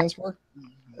QED stands for?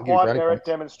 Quod erat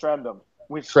demonstrandum,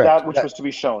 which was to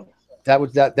be shown.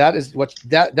 Stands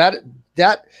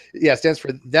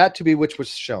for that to be which was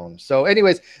shown. So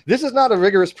anyways, this is not a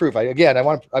rigorous proof. I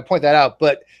point that out,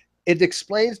 but it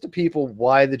explains to people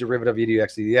why the derivative of e to the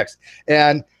x e to the x.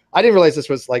 And I didn't realize this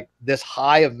was like this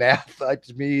high of math.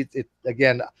 To me,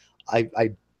 I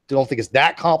don't think it's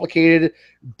that complicated,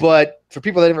 but for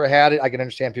people that never had it, I can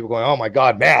understand people going, "Oh my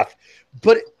God, math!"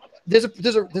 But there's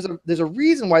a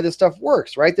reason why this stuff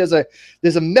works, right? There's a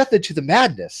method to the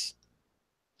madness,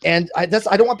 and I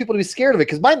don't want people to be scared of it,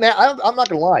 because my math, I'm not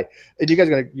gonna lie, and you guys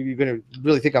you're gonna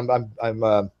really think I'm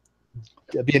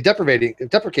being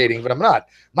deprecating, but I'm not.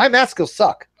 My math skills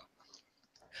suck.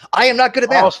 I am not good at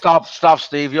math. Oh, stop,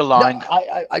 Steve! You're lying.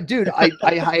 No, dude,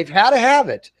 I've had to have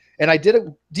it. And I did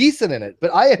a decent in it,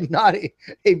 but I am not a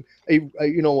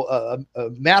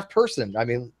math person. I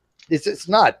mean, it's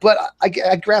not. But I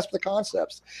grasp the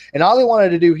concepts, and all I wanted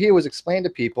to do here was explain to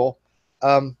people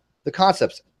the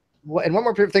concepts. And one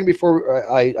more thing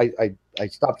before I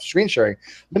stop screen sharing,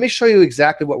 let me show you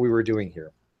exactly what we were doing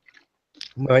here.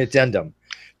 My addendum.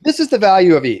 This is the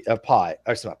value of e of pi.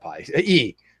 Or it's not pi.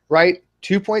 E, right?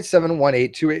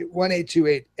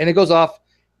 2.718281828, and it goes off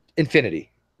infinity.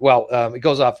 Well, it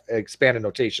goes off expanded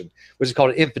notation, which is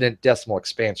called an infinite decimal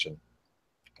expansion.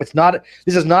 It's not.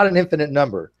 This is not an infinite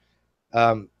number.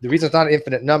 The reason it's not an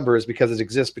infinite number is because it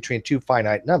exists between 2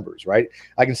 finite numbers, right?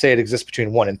 I can say it exists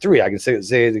between 1 and 3. I can say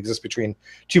it exists between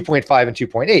 2.5 and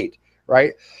 2.8,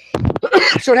 right?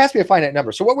 So it has to be a finite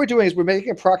number. So what we're doing is we're making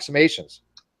approximations.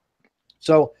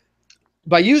 So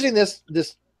by using this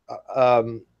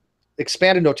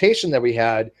expanded notation that we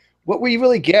had, what we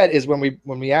really get is when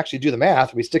we actually do the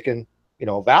math, we stick in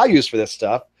values for this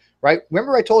stuff, right?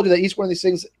 Remember I told you that each one of these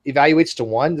things evaluates to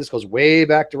 1. This goes way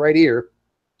back to right here.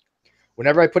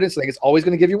 Whenever I put in something, it's always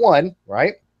going to give you 1,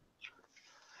 right?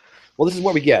 Well, this is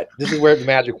what we get. This is where the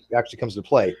magic actually comes into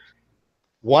play.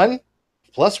 1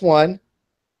 plus 1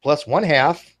 plus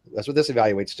 1/2. That's what this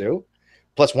evaluates to.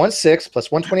 Plus 1/6 plus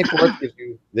 1/24 gives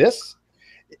you this.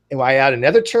 And I add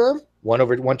another term, 1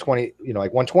 over 120,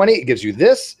 like 120, it gives you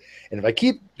this. And if I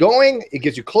keep going, it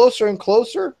gives you closer and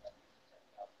closer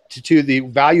to the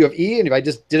value of e. And if I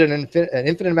just did it an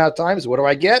infinite amount of times, what do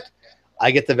I get?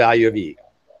 I get the value of E.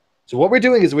 So what we're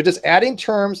doing is we're just adding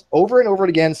terms over and over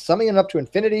again, summing them up to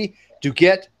infinity to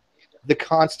get the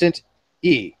constant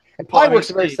E. And pi works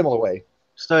a very similar way.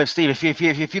 So, Steve,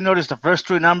 if you notice, the first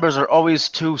three numbers are always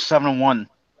 2, 7, and 1.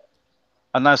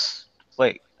 Unless,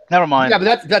 wait, never mind. Yeah,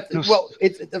 but that's well,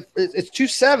 it's 2,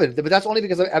 7, but that's only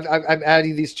because I'm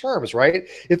adding these terms, right?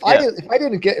 If I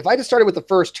just started with the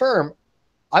first term,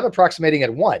 I'm approximating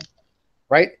at 1,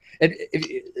 right? And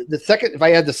if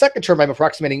I add the second term, I'm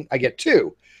approximating, I get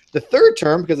 2. The third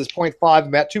term, because it's 0.5,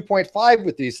 I'm at 2.5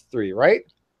 with these 3, right?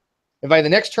 If I add the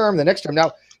next term.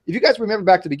 Now, if you guys remember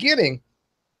back to the beginning,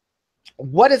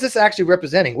 what is this actually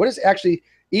representing? What is actually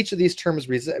each of these terms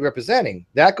representing?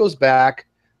 That goes back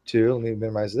to, let me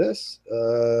minimize this.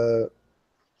 That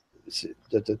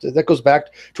goes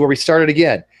back to where we started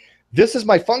again. This is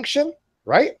my function,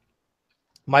 right?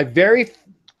 My very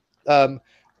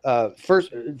first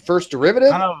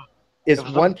derivative is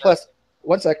 1 plus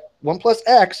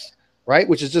x, right?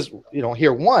 Which is just,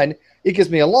 here 1. It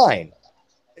gives me a line.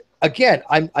 Again,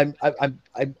 I'm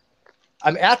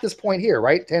at this point here,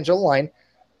 right? Tangential line.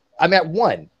 I'm at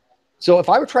 1. So if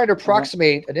I were trying to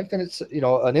approximate an infinite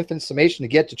summation to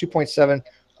get to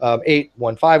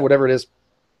 2.7815, whatever it is,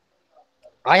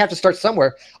 I have to start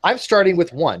somewhere. I'm starting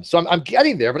with 1. So I'm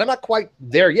getting there, but I'm not quite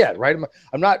there yet, right?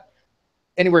 I'm not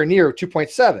anywhere near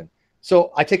 2.7.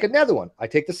 So I take another one. I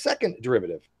take the second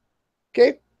derivative.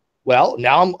 Okay. Well,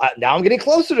 now I'm getting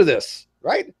closer to this,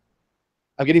 right?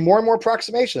 I'm getting more and more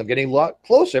approximation. I'm getting a lot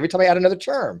closer every time I add another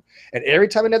term. And every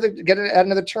time I add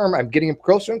another term, I'm getting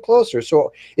closer and closer.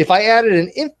 So if I added an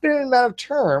infinite amount of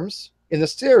terms in the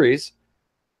series,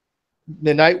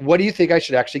 then what do you think I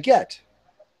should actually get?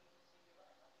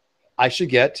 I should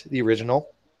get the original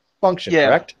function,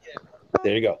 correct?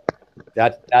 There you go.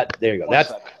 There you go.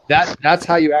 That's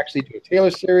how you actually do a Taylor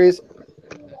series.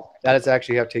 That is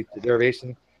actually how to take the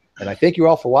derivation. And I thank you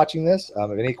all for watching this. If you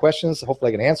have any questions, hopefully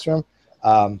I can answer them.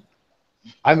 I'm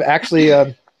actually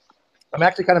kind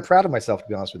of proud of myself, to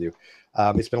be honest with you.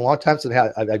 It's been a long time since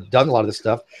I've done a lot of this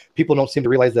stuff. People don't seem to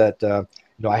realize that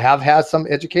I have had some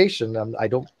education. I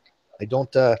don't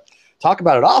talk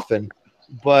about it often,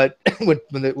 but when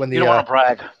the you don't want to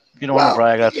brag. You don't want to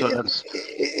brag.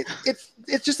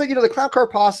 It's just like the Clown Car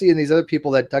Posse and these other people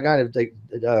that kind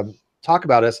of talk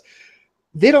about us.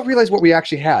 They don't realize what we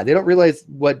actually had. They don't realize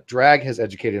what Drag has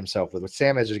educated himself with, what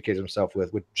Sam has educated himself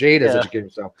with, what Jade has educated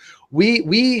himself.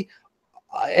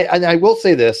 And I will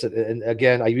say this, and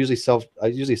again, I usually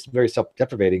very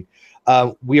self-deprecating.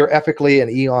 We are epically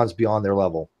and eons beyond their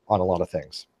level on a lot of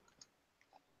things.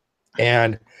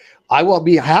 And I will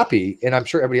be happy, and I'm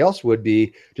sure everybody else would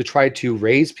be, to try to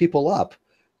raise people up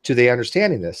to the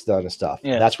understanding this kind of stuff.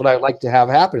 Yeah. That's what I like to have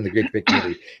happen in the Great Debate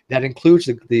community. That includes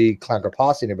the Clown Car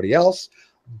Posse and everybody else,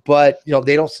 but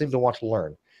they don't seem to want to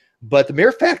learn. But the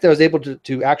mere fact that I was able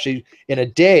to actually in a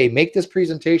day make this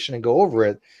presentation and go over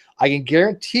it, I can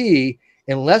guarantee,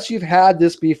 unless you've had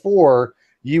this before,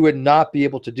 you would not be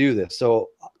able to do this. So,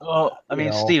 I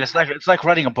mean, Steve, it's like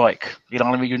riding a bike. You know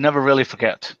what I mean? You never really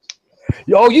forget.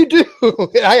 Oh, you do.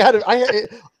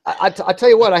 I tell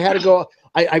you what, I had to go.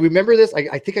 I remember this.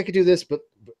 I think I could do this, but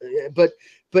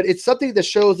it's something that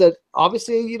shows that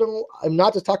obviously, I'm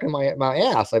not just talking my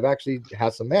ass. I've actually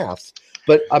had some maths,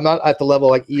 but I'm not at the level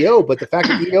like EO. But the fact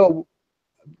that EO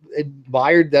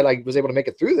admired that I was able to make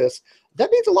it through this, that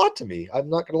means a lot to me. I'm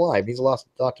not going to lie. It means a lot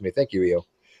to me. Thank you, EO.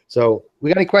 So we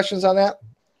got any questions on that?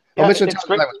 Yeah, it's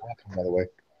great. By the way,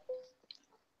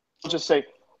 I'll just say,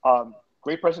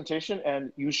 great presentation,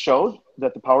 and you showed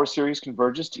that the power series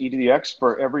converges to e to the x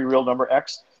for every real number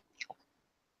x.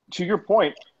 To your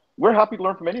point, we're happy to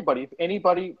learn from anybody. If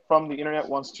anybody from the internet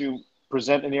wants to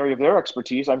present an area of their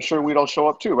expertise, I'm sure we'd all show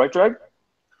up too, right, Drag?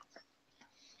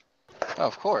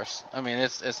 Of course. I mean,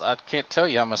 it's I can't tell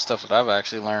you how much stuff that I've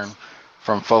actually learned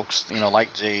from folks,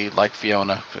 like Jade, like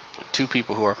Fiona, 2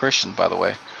 people who are Christian, by the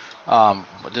way.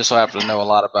 But just so happen to know a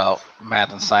lot about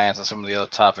math and science and some of the other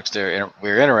topics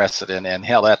we're interested in. And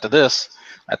hell, after this,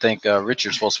 I think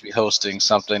Richard's supposed to be hosting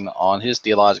something on his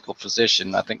theological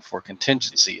position, I think for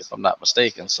contingency, if I'm not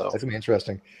mistaken. So that's gonna be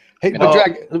interesting. Hey,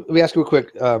 Drag, let me ask you a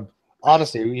quick.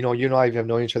 Honestly, you and I have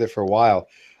known each other for a while,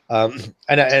 and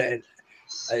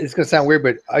it's gonna sound weird,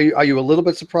 but are you a little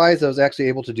bit surprised I was actually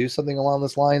able to do something along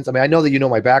those lines? I mean, I know that you know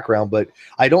my background, but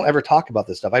I don't ever talk about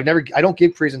this stuff. I don't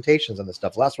give presentations on this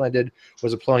stuff. The last one I did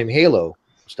was a Polonium Halo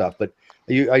stuff. But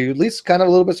are you at least kind of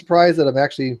a little bit surprised that I'm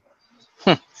actually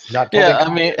not? Yeah,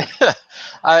 I mean,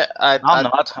 I'm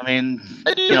not. I mean,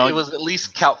 it was at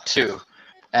least Calc II,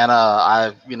 and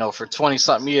I for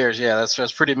 20-something years,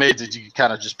 that's pretty amazing that you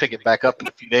kind of just pick it back up in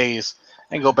a few days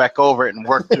and go back over it and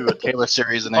work through a Taylor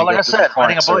series and then like go I through said, the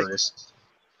Corinth series.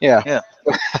 Yeah. Yeah.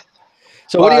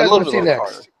 So what do you guys a want to little see bit next?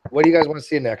 harder. What do you guys want to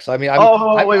see next? I mean,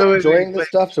 I'm wait, enjoying this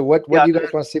stuff. So what Yeah, do you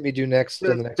guys want to see me do next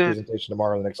in the next presentation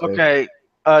tomorrow or the next day? Okay.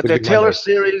 Would The be Taylor Monday.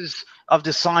 series of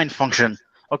the sine function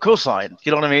or cosine.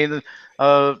 You know what I mean?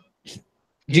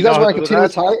 Do you guys want to continue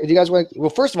with higher? Do you guys want? Well,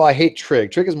 first of all, I hate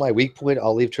trig. Trig is my weak point.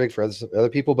 I'll leave trig for other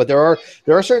people. But there are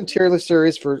certain Taylor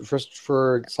series for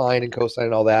sine and cosine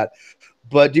and all that.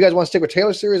 But do you guys want to stick with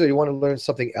Taylor series, or do you want to learn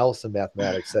something else in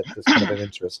mathematics that's kind of an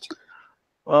interest?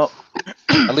 Well,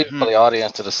 I leave it for the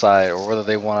audience to decide, or whether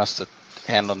they want us to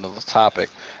handle the topic.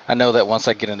 I know that once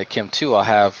I get into Chem 2, I'll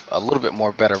have a little bit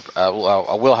more better. I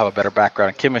will have a better background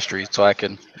in chemistry, so I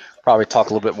can probably talk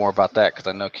a little bit more about that, because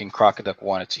I know King Crocoduck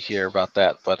wanted to hear about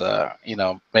that. But you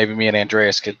know, maybe me and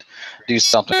Andreas could do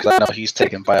something, because I know he's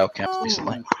taken biochem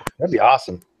recently. That'd be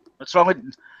awesome. What's wrong with?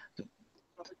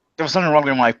 There was something wrong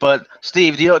with your mic. But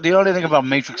Steve, do you know anything about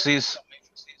matrices?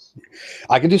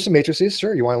 I can do some matrices.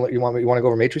 Sure. You want to go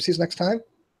over matrices next time?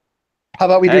 How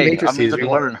about we do matrices? I'm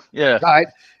learn. Yeah. All right.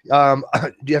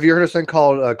 Have you heard of something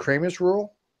called Kramer's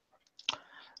rule?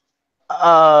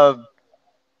 There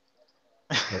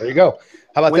you go.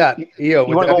 How about that? EO,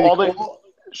 you want to go all the way?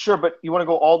 Sure, but you want to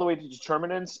go all the way to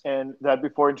determinants, and that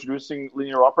before introducing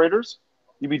linear operators?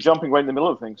 You'd be jumping right in the middle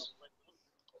of things.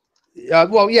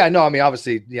 Well, yeah, no, I mean,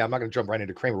 obviously, yeah, I'm not going to jump right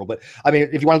into Kramer rule, but I mean,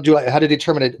 if you want to do how to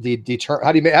determine how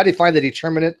do you find the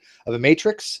determinant of a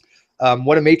matrix,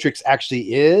 what a matrix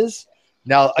actually is.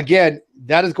 Now, again,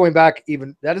 that is going back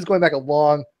a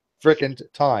long frickin'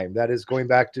 time. That is going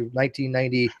back to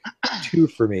 1992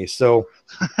 for me. So,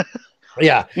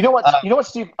 yeah. You know what,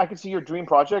 Steve? I can see your dream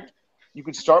project. You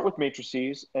could start with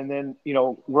matrices, and then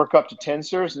work up to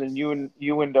tensors, and then you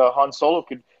and Han Solo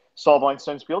could solve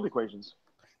Einstein's field equations.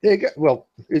 Yeah, well,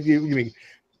 you mean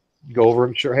go over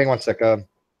them? Sure. Hang on a sec. 1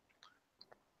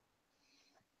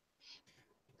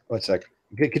 sec.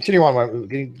 Continue on.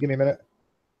 Give me a minute.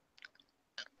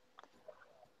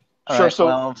 Sure. Right,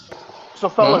 so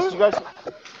fellas, do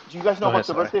you guys know about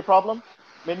the birthday problem?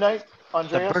 Midnight,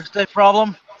 Andreas? The birthday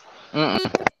problem?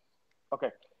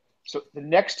 Okay. So the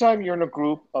next time you're in a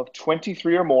group of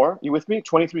 23 or more, you with me?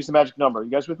 23 is the magic number. You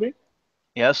guys with me?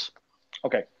 Yes.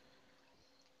 Okay.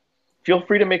 Feel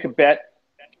free to make a bet.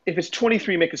 If it's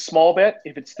 23, make a small bet.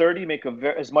 If it's 30, make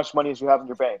as much money as you have in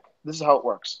your bank. This is how it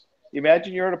works.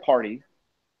 Imagine you're at a party,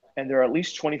 and there are at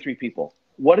least 23 people.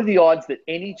 What are the odds that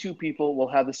any two people will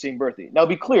have the same birthday? Now,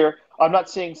 be clear, I'm not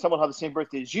saying someone will have the same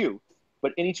birthday as you,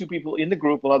 but any two people in the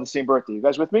group will have the same birthday. You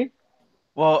guys with me?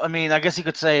 Well, I mean, I guess you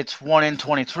could say it's 1 in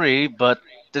 23, but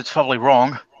it's probably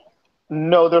wrong.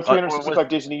 No, there are 365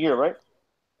 days in a year, right?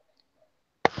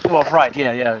 Well, right,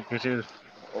 yeah.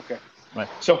 Okay. Right.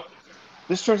 So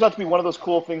this turns out to be one of those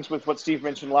cool things with what Steve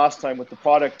mentioned last time with the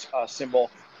product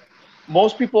symbol.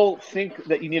 Most people think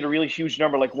that you need a really huge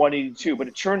number like 182, but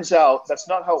it turns out that's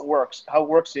not how it works. How it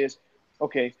works is,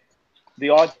 okay, the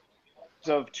odds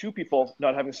of two people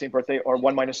not having the same birthday are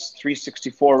 1 minus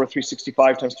 364 or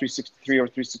 365 times 363 or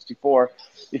 364,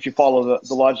 if you follow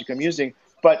the logic I'm using.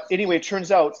 But anyway, it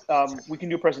turns out we can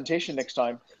do a presentation next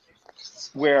time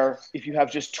where if you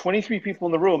have just 23 people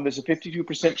in the room, there's a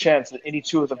 52% chance that any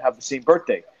two of them have the same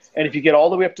birthday. And if you get all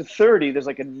the way up to 30, there's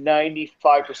like a 95%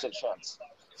 chance.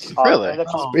 Really?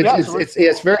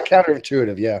 It's very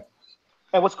counterintuitive, yeah.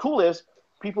 And what's cool is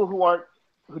people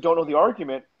who don't know the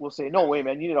argument will say, no way,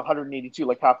 man, you need 182,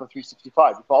 like half of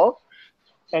 365. You follow?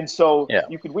 And so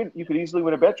you could win. You could easily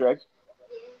win a bet, Dreg.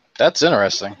 That's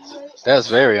interesting. That's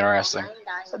very interesting.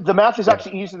 The math is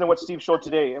actually easier than what Steve showed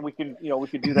today, and we could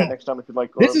do that next time if you'd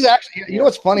like. This is actually, you know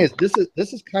what's funny is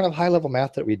this is kind of high level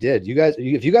math that we did. You guys,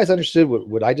 if you guys understood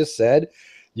what I just said,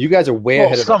 you guys are way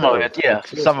ahead of some of it, yeah.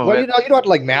 Some of it. You don't have to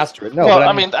like master it. No, well, but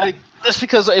I mean, that's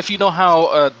because if you know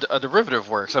how a derivative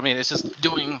works, I mean, it's just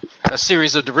doing a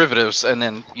series of derivatives and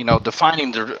then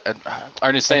defining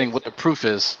understanding what the proof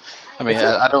is. I mean,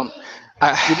 I don't.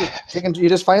 You're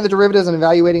just finding the derivatives and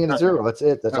evaluating it at zero. That's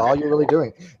it. That's all you're really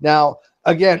doing. Now,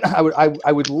 again,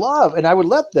 I would love, and I would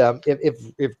let them,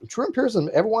 if True Empiricism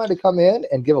ever wanted to come in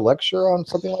and give a lecture on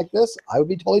something like this, I would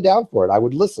be totally down for it. I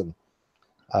would listen,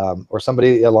 or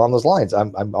somebody along those lines.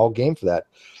 I'm all game for that.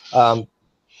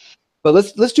 But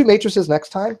let's do matrices next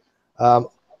time. I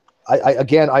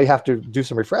have to do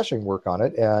some refreshing work on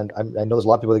it, and I know there's a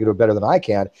lot of people that can do it better than I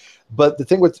can. But the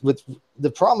thing with the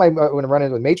problem I'm going to run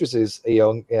into with matrices,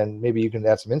 and maybe you can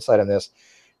add some insight on this.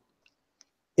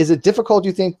 Is it difficult, do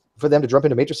you think, for them to jump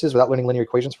into matrices without learning linear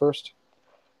equations first?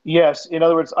 Yes. In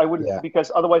other words, I wouldn't,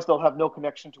 because otherwise they'll have no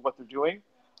connection to what they're doing.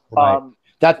 Right.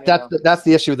 That's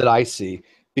the issue that I see.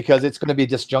 because it's going to be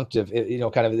disjunctive. You know,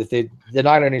 kind of if they're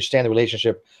not going to understand the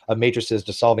relationship of matrices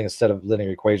to solving a set of linear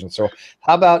equations. So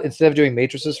how about instead of doing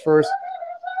matrices first,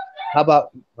 how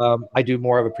about I do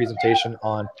more of a presentation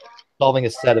on solving a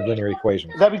set of linear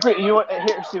equations? That'd be great. You know what?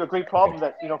 Here's a great problem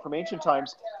that, you know, from ancient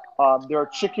times, there are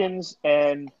chickens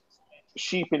and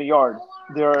sheep in a yard.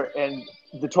 And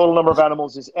the total number of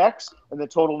animals is X, and the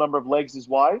total number of legs is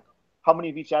Y. How many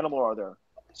of each animal are there?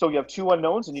 So you have two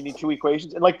unknowns, and you need two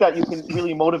equations, and like that, you can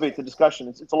really motivate the discussion.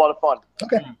 It's a lot of fun.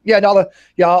 Okay. Yeah. No.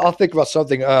 Yeah. I'll think about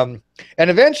something. And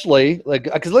eventually, like,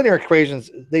 because linear equations,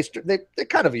 they're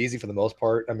kind of easy for the most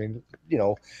part. I mean, you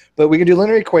know, but we can do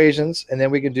linear equations, and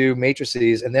then we can do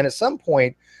matrices, and then at some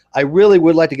point, I really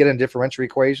would like to get into differential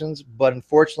equations, but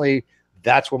unfortunately,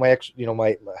 that's where my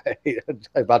I'm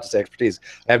about to say expertise.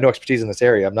 I have no expertise in this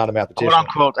area. I'm not a mathematician. Quote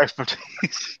unquote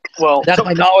expertise. Well, that's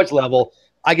my knowledge level.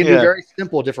 I can do very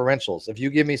simple differentials. If you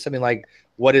give me something like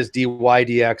what is dy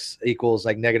dx equals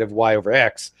like negative y over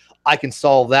x, I can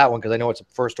solve that one because I know it's a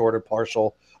first order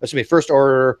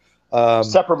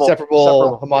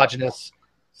separable, homogeneous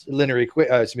linear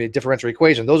differential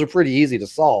equation. Those are pretty easy to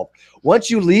solve. Once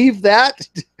you leave that,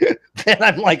 then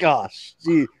I'm like, oh,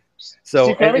 gee.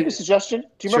 So can I make a suggestion?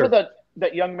 Do you remember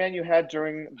that young man you had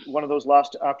during one of those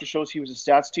last after shows? He was a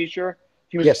stats teacher.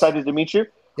 He was excited to meet you.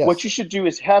 Yes. What you should do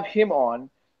is have him on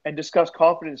and discuss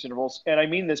confidence intervals. And I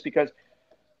mean this because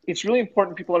it's really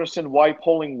important people understand why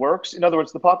polling works. In other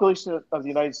words, the population of the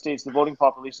United States, the voting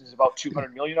population is about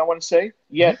 200 million, I want to say.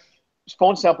 Yet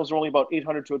phone samples are only about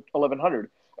 800 to 1,100.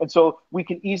 And so we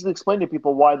can easily explain to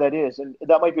people why that is. And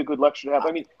that might be a good lecture to have.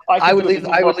 I mean, I would leave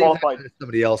that to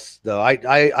somebody else, though.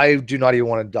 I do not even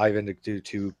want to dive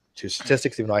into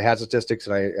statistics, even though I had statistics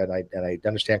and I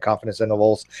understand confidence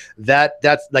intervals.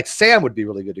 That's like Sam would be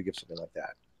really good to give something like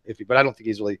that. But I don't think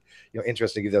he's really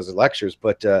interested to give those lectures.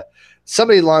 But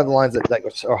somebody along the lines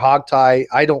that or hog tie,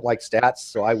 I don't like stats,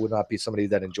 so I would not be somebody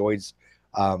that enjoys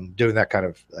doing that kind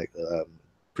of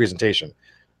presentation.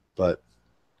 But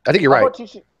I think you're right.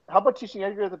 How about teaching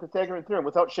Edgar the Pythagorean theorem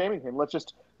without shaming him? Let's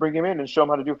just bring him in and show him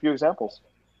how to do a few examples.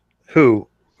 Who,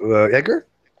 Edgar?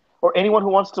 Or anyone who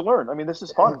wants to learn. I mean, this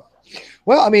is fun.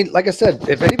 Well, I mean, like I said,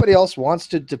 if anybody else wants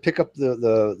to pick up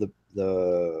the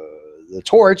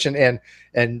torch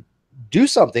and do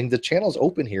something, the channel is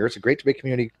open here. It's a great debate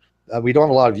community. We don't have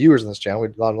a lot of viewers on this channel. A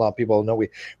lot of people know we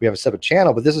have a separate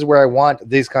channel, but this is where I want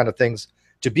these kind of things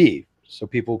to be, so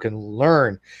people can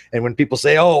learn. And when people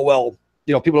say, "Oh, well,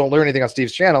 people don't learn anything on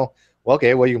Steve's channel," well,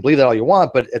 okay, well, you can believe that all you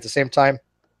want, but at the same time,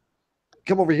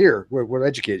 come over here. We'll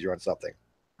educate you on something.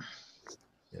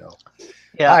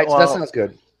 Yeah. All right, so that sounds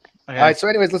good. Okay. All right, so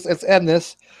anyways, let's end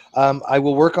this. I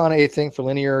will work on a thing for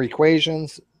linear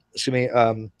equations. Excuse me.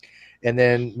 And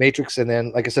then matrix, and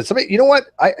then, like I said, somebody. You know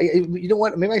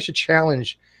what? Maybe I should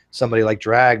challenge somebody like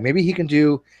Drag. Maybe he can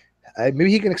do.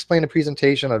 Maybe he can explain a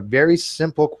presentation of very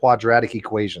simple quadratic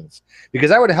equations, because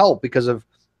that would help because of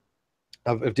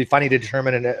defining the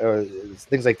determinant or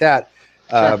things like that.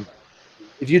 Sure.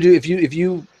 If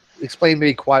you explain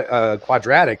maybe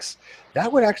quadratics,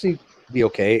 that would actually be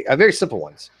okay. Very simple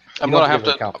ones. I'm gonna have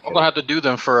to do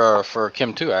them for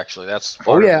Kim too. Actually, that's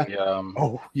part of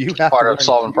the, you have part of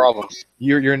solving problems.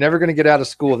 You're never gonna get out of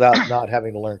school without not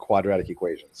having to learn quadratic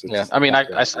equations. I mean,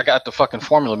 I got the fucking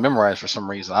formula memorized for some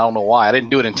reason. I don't know why. I didn't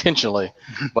do it intentionally,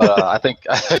 but I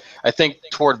think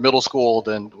toward middle school,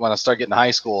 then when I started getting to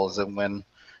high school, is when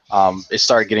it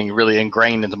started getting really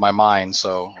ingrained into my mind.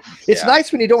 So it's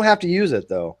nice when you don't have to use it,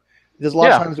 though. There's a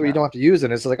lot of times where you don't have to use it.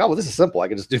 And it's like, oh, well, this is simple. I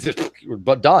can just do this,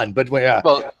 but done. But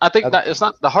well, I think that it's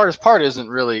not the hardest part. Isn't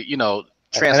really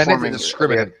transforming the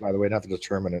discriminant, by the way, not the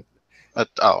determinant.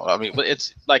 But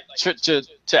it's like to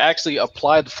actually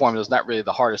apply the formula is not really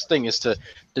the hardest thing. Is to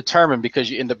determine,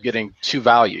 because you end up getting two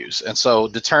values, and so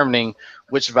determining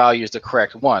which value is the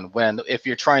correct one. When if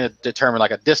you're trying to determine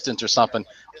like a distance or something,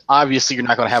 obviously you're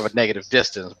not going to have a negative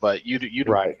distance, but you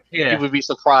would be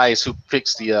surprised who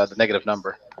picks the negative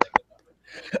number.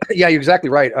 Yeah, you're exactly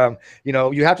right.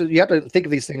 You have to think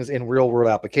of these things in real world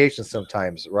applications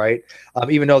sometimes, right?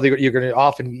 Even though you're going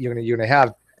to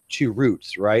have two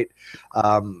roots, right?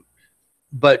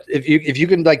 But if you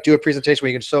can like do a presentation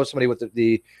where you can show somebody what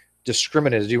the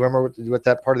discriminant is. Do you remember what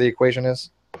that part of the equation is?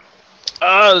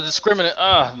 The discriminant.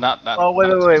 Not. Oh, wait.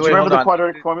 Do you remember the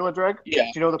quadratic formula, Drag? Yeah.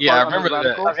 Do you know the I remember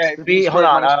that. Okay, B. Hold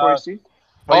on.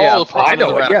 I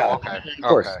know it. Yeah, of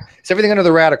course. Okay. It's everything under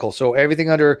the radical. So everything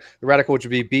under the radical, which would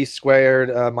be b squared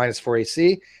minus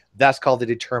 4ac, that's called the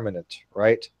determinant,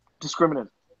 right? Discriminant.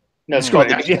 No,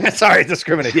 discriminant. Yeah, sorry,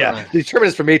 discriminant. Yeah, the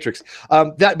determinant is for matrix.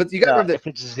 But you got to remember that if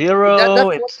it's zero,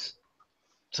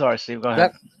 Sorry, Steve. Go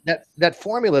ahead. That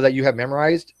formula that you have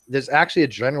memorized, there's actually a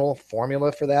general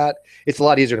formula for that. It's a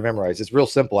lot easier to memorize. It's real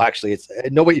simple, actually. It's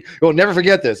nobody. You'll never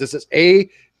forget this. This is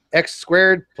ax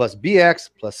squared plus bx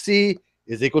plus c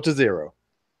is equal to 0.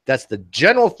 That's the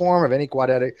general form of any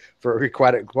quadratic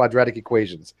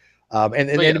equations. And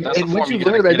once you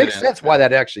learn it, it makes sense why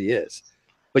that actually is.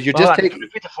 But you just take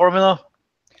repeat the formula.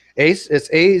 It's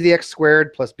a to the x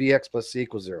squared plus bx plus c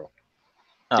equals 0.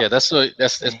 Oh. Yeah, that's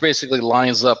basically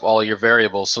lines up all your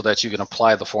variables so that you can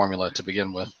apply the formula to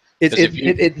begin with.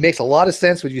 It makes a lot of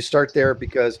sense when you start there,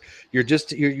 because you're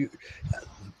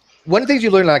one of the things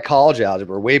you learn in college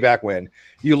algebra way back when,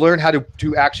 you learn how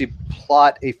to actually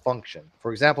plot a function.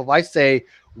 For example, if I say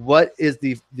what is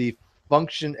the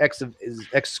function x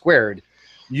squared,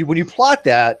 when you plot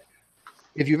that,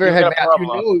 if you've ever had math, you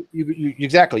know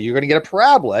exactly you're going to get a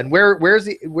parabola. And where's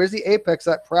the apex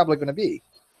of that parabola going to be?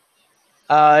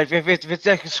 If it's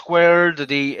x squared,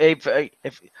 the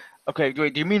okay,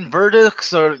 do you mean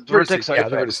vertex or vertex? Yeah,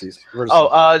 the vertices.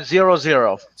 Oh, 0,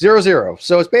 0. 0, 0.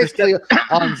 So it's basically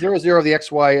on 0, 0 of the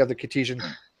xy of the Cartesian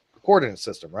coordinate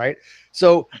system, right?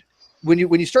 So when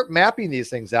you start mapping these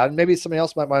things out, and maybe somebody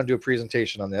else might want to do a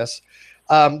presentation on this,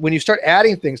 when you start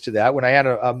adding things to that, when I add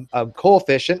a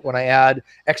coefficient, when I add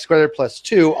x squared plus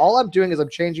 2, all I'm doing is I'm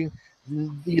changing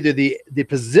either the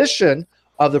position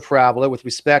of the parabola with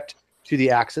respect to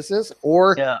the axes,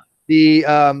 or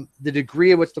the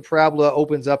degree at which the parabola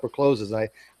opens up or closes.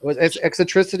 It's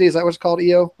eccentricity. Is that what it's called,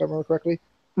 EO? If I remember correctly.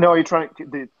 No, you're trying.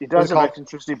 It does have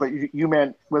eccentricity, but you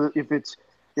meant whether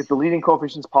if the leading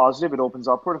coefficient is positive, it opens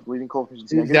upward. If the leading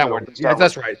coefficient is negative, it opens downward.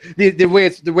 That's right.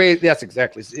 The way that's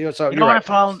exactly. So you know what I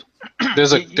found?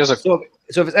 So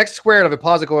if it's x squared of a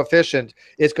positive coefficient,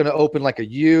 it's going to open like a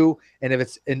U, and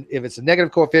if it's a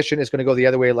negative coefficient, it's going to go the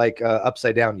other way, like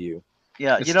upside down U.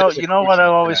 Yeah, you know what I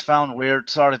always found weird.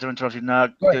 Sorry to interrupt you now.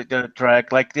 The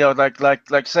track, like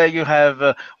say you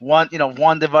have one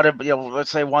divided, let's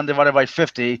say 1 divided by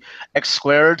 50 x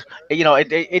squared.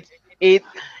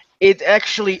 It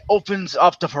actually opens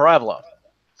up the parabola.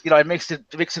 It makes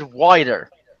it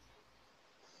wider.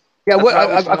 Yeah,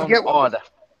 I forget odd.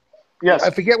 Yes,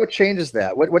 I forget what changes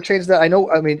that. What changes that? I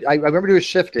know. I mean, I remember doing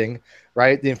shifting,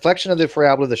 right? The inflection of the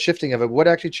parabola, the shifting of it. What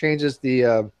actually changes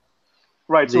the?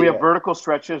 Right. So we have vertical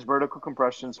stretches, vertical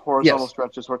compressions, horizontal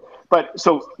stretches. But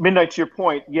so Midnight, to your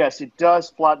point, yes, it does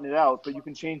flatten it out, but you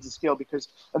can change the scale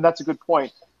and that's a good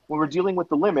point. When we're dealing with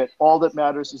the limit, all that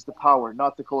matters is the power,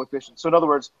 not the coefficient. So in other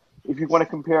words, if you want to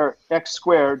compare x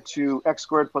squared to x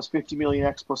squared plus 50 million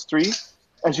x plus 3,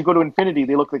 as you go to infinity,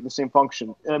 they look like the same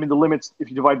function. And I mean, the limits, if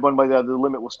you divide one by the other, the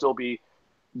limit will still be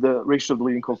the ratio of the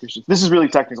leading coefficients. This is really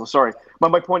technical, sorry.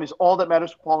 But my point is, all that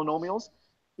matters for polynomials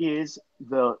is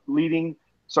the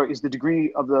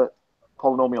degree of the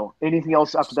polynomial. Anything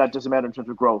else after that doesn't matter in terms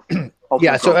of growth.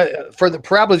 Yeah, so for the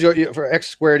parabolas, for x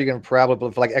squared, you're going to parabola,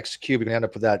 but for like x cubed, you're going to end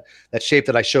up with that shape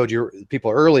that I showed you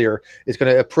people earlier. It's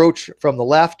going to approach from the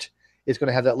left. It's going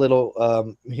to have that little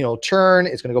turn.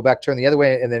 It's going to go back, turn the other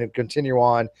way, and then continue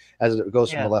on as it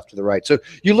goes from the left to the right. So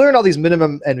you learn all these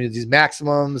minimum and these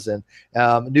maximums and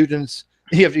Newton's.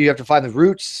 You have to find the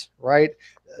roots, right?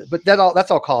 But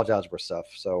that's all college algebra stuff.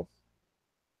 So.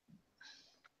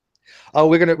 Oh,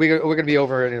 we're gonna be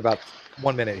over in about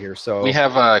 1 minute here. So we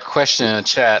have a question in the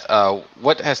chat.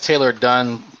 What has Taylor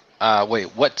done?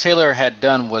 What Taylor had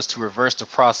done was to reverse the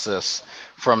process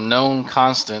from known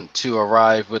constant to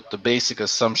arrive with the basic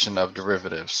assumption of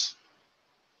derivatives.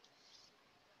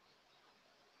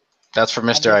 That's for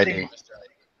Mr. ID.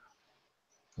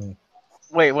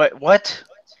 Wait, what?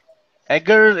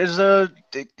 Edgar is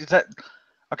that?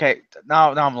 Okay,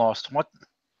 now I'm lost. What?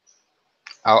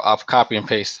 I'll copy and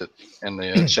paste it in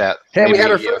the chat. Hey, we had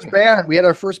our first ban. We had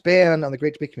our first ban on the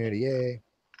Great Debate community. Yay!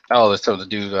 Oh, so the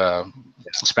dude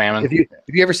spamming.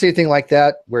 If you ever see anything like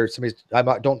that where somebody's,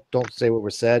 don't say what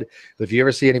was said, but if you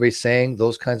ever see anybody saying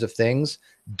those kinds of things,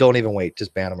 don't even wait.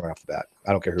 Just ban them right off the bat.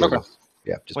 I don't care who it is.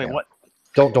 Yeah, just wait. What?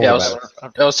 Don't worry about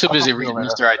it. I was too busy reading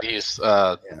Mr. ID's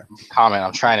comment.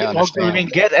 I'm trying to understand. I mean,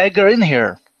 get Edgar in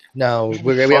here. No,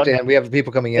 we have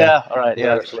people coming in. Yeah, all right.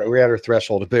 We're at our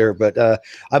threshold there, but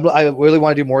I really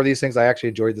want to do more of these things. I actually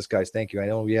enjoyed this, guys. Thank you. I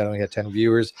know we only had 10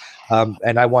 viewers,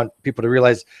 and I want people to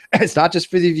realize it's not just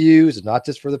for the views, it's not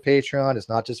just for the Patreon, it's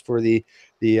not just for the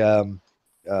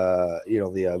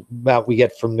amount we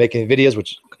get from making videos,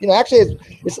 which actually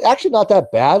it's actually not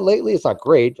that bad lately. It's not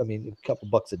great. I mean, a couple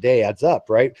bucks a day adds up,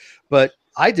 right? But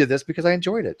I did this because I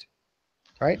enjoyed it,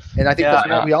 right? And I think that's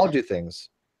why we all do things.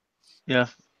 Yeah.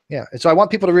 Yeah, and so I want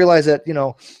people to realize that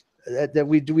that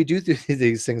we do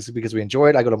these things because we enjoy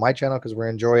it. I go to my channel because we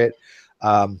enjoy it.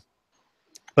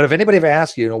 But if anybody ever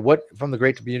asks you, what from the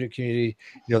great community,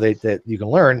 that you can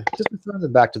learn, just refer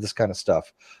them back to this kind of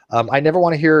stuff. I never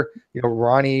want to hear,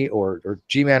 Ronnie or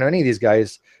G-Man or any of these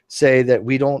guys say that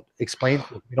we don't explain,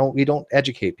 we don't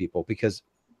educate people, because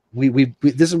we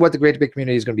this is what the great big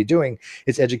community is going to be doing.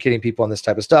 It's educating people on this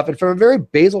type of stuff, and from a very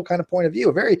basal kind of point of view,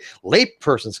 a very lay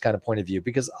person's kind of point of view,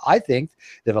 because I think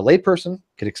that if a lay person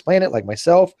could explain it like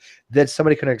myself, that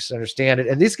somebody can understand it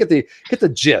and at least get the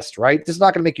gist, right? This is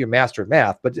not going to make you a master of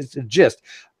math, but it's a gist.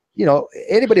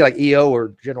 Anybody like EO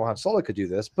or General Han Solo could do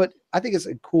this, but I think it's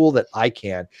cool that I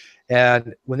can.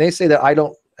 And when they say that I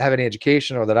don't have any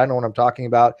education or that I know what I'm talking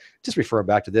about, just refer them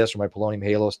back to this or my polonium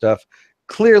halo stuff.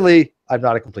 Clearly, I'm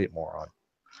not a complete moron.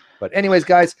 But anyways,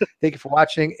 guys, thank you for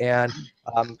watching. And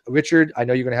Richard, I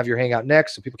know you're going to have your hangout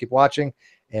next, so people keep watching.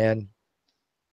 And